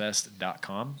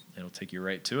strengthandfitnessfest.com, it'll take you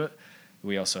right to it.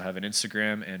 We also have an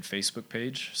Instagram and Facebook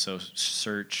page. So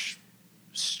search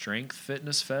Strength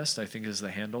Fitness Fest, I think is the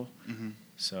handle. Mm-hmm.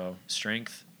 So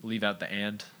Strength, leave out the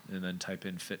and then type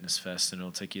in Fitness Fest, and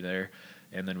it'll take you there.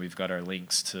 And then we've got our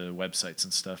links to websites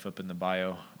and stuff up in the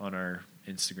bio on our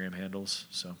Instagram handles.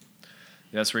 So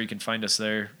that's where you can find us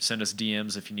there. Send us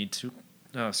DMs if you need to.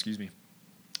 Oh, excuse me.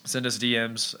 Send us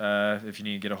DMs if you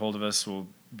need to get a hold of us. We'll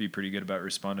be pretty good about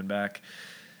responding back.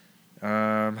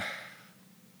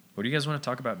 What do you guys want to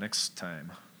talk about next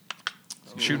time?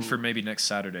 I'm shooting for maybe next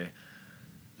Saturday.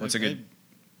 What's a good?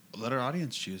 Let our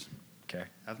audience choose. Okay.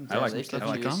 Have them I like some stuff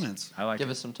in the comments. I like Give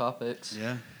it. us some topics.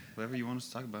 Yeah. Whatever you want us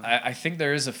to talk about. I think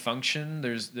there is a function.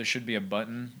 There should be a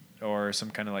button or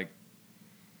some kind of I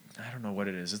don't know what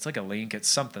it is. It's like a link. It's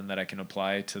something that I can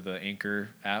apply to the Anchor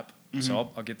app. Mm-hmm.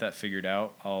 So I'll get that figured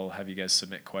out. I'll have you guys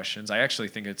submit questions. I actually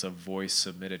think it's a voice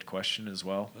submitted question as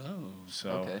well. Oh.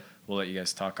 So we'll let you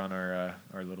guys talk on our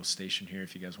little station here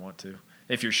if you guys want to.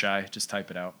 If you're shy, just type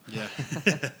it out. Yeah.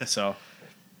 So.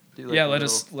 Let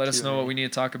us know what we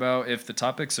need to talk about. If the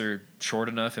topics are short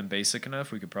enough and basic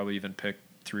enough, we could probably even pick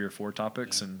 3 or 4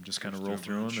 topics and just kind of roll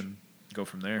through them and go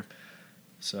from there.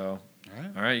 So,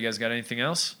 all right, you guys got anything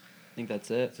else? I think that's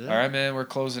it. All right, man, we're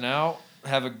closing out.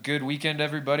 Have a good weekend,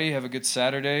 everybody. Have a good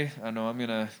Saturday. I know I'm going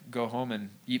to go home and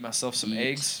eat myself some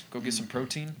eggs, go get some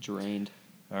protein. Drained.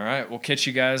 All right, we'll catch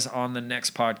you guys on the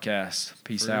next podcast.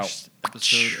 Peace out. First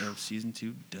episode of season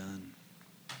 2 done.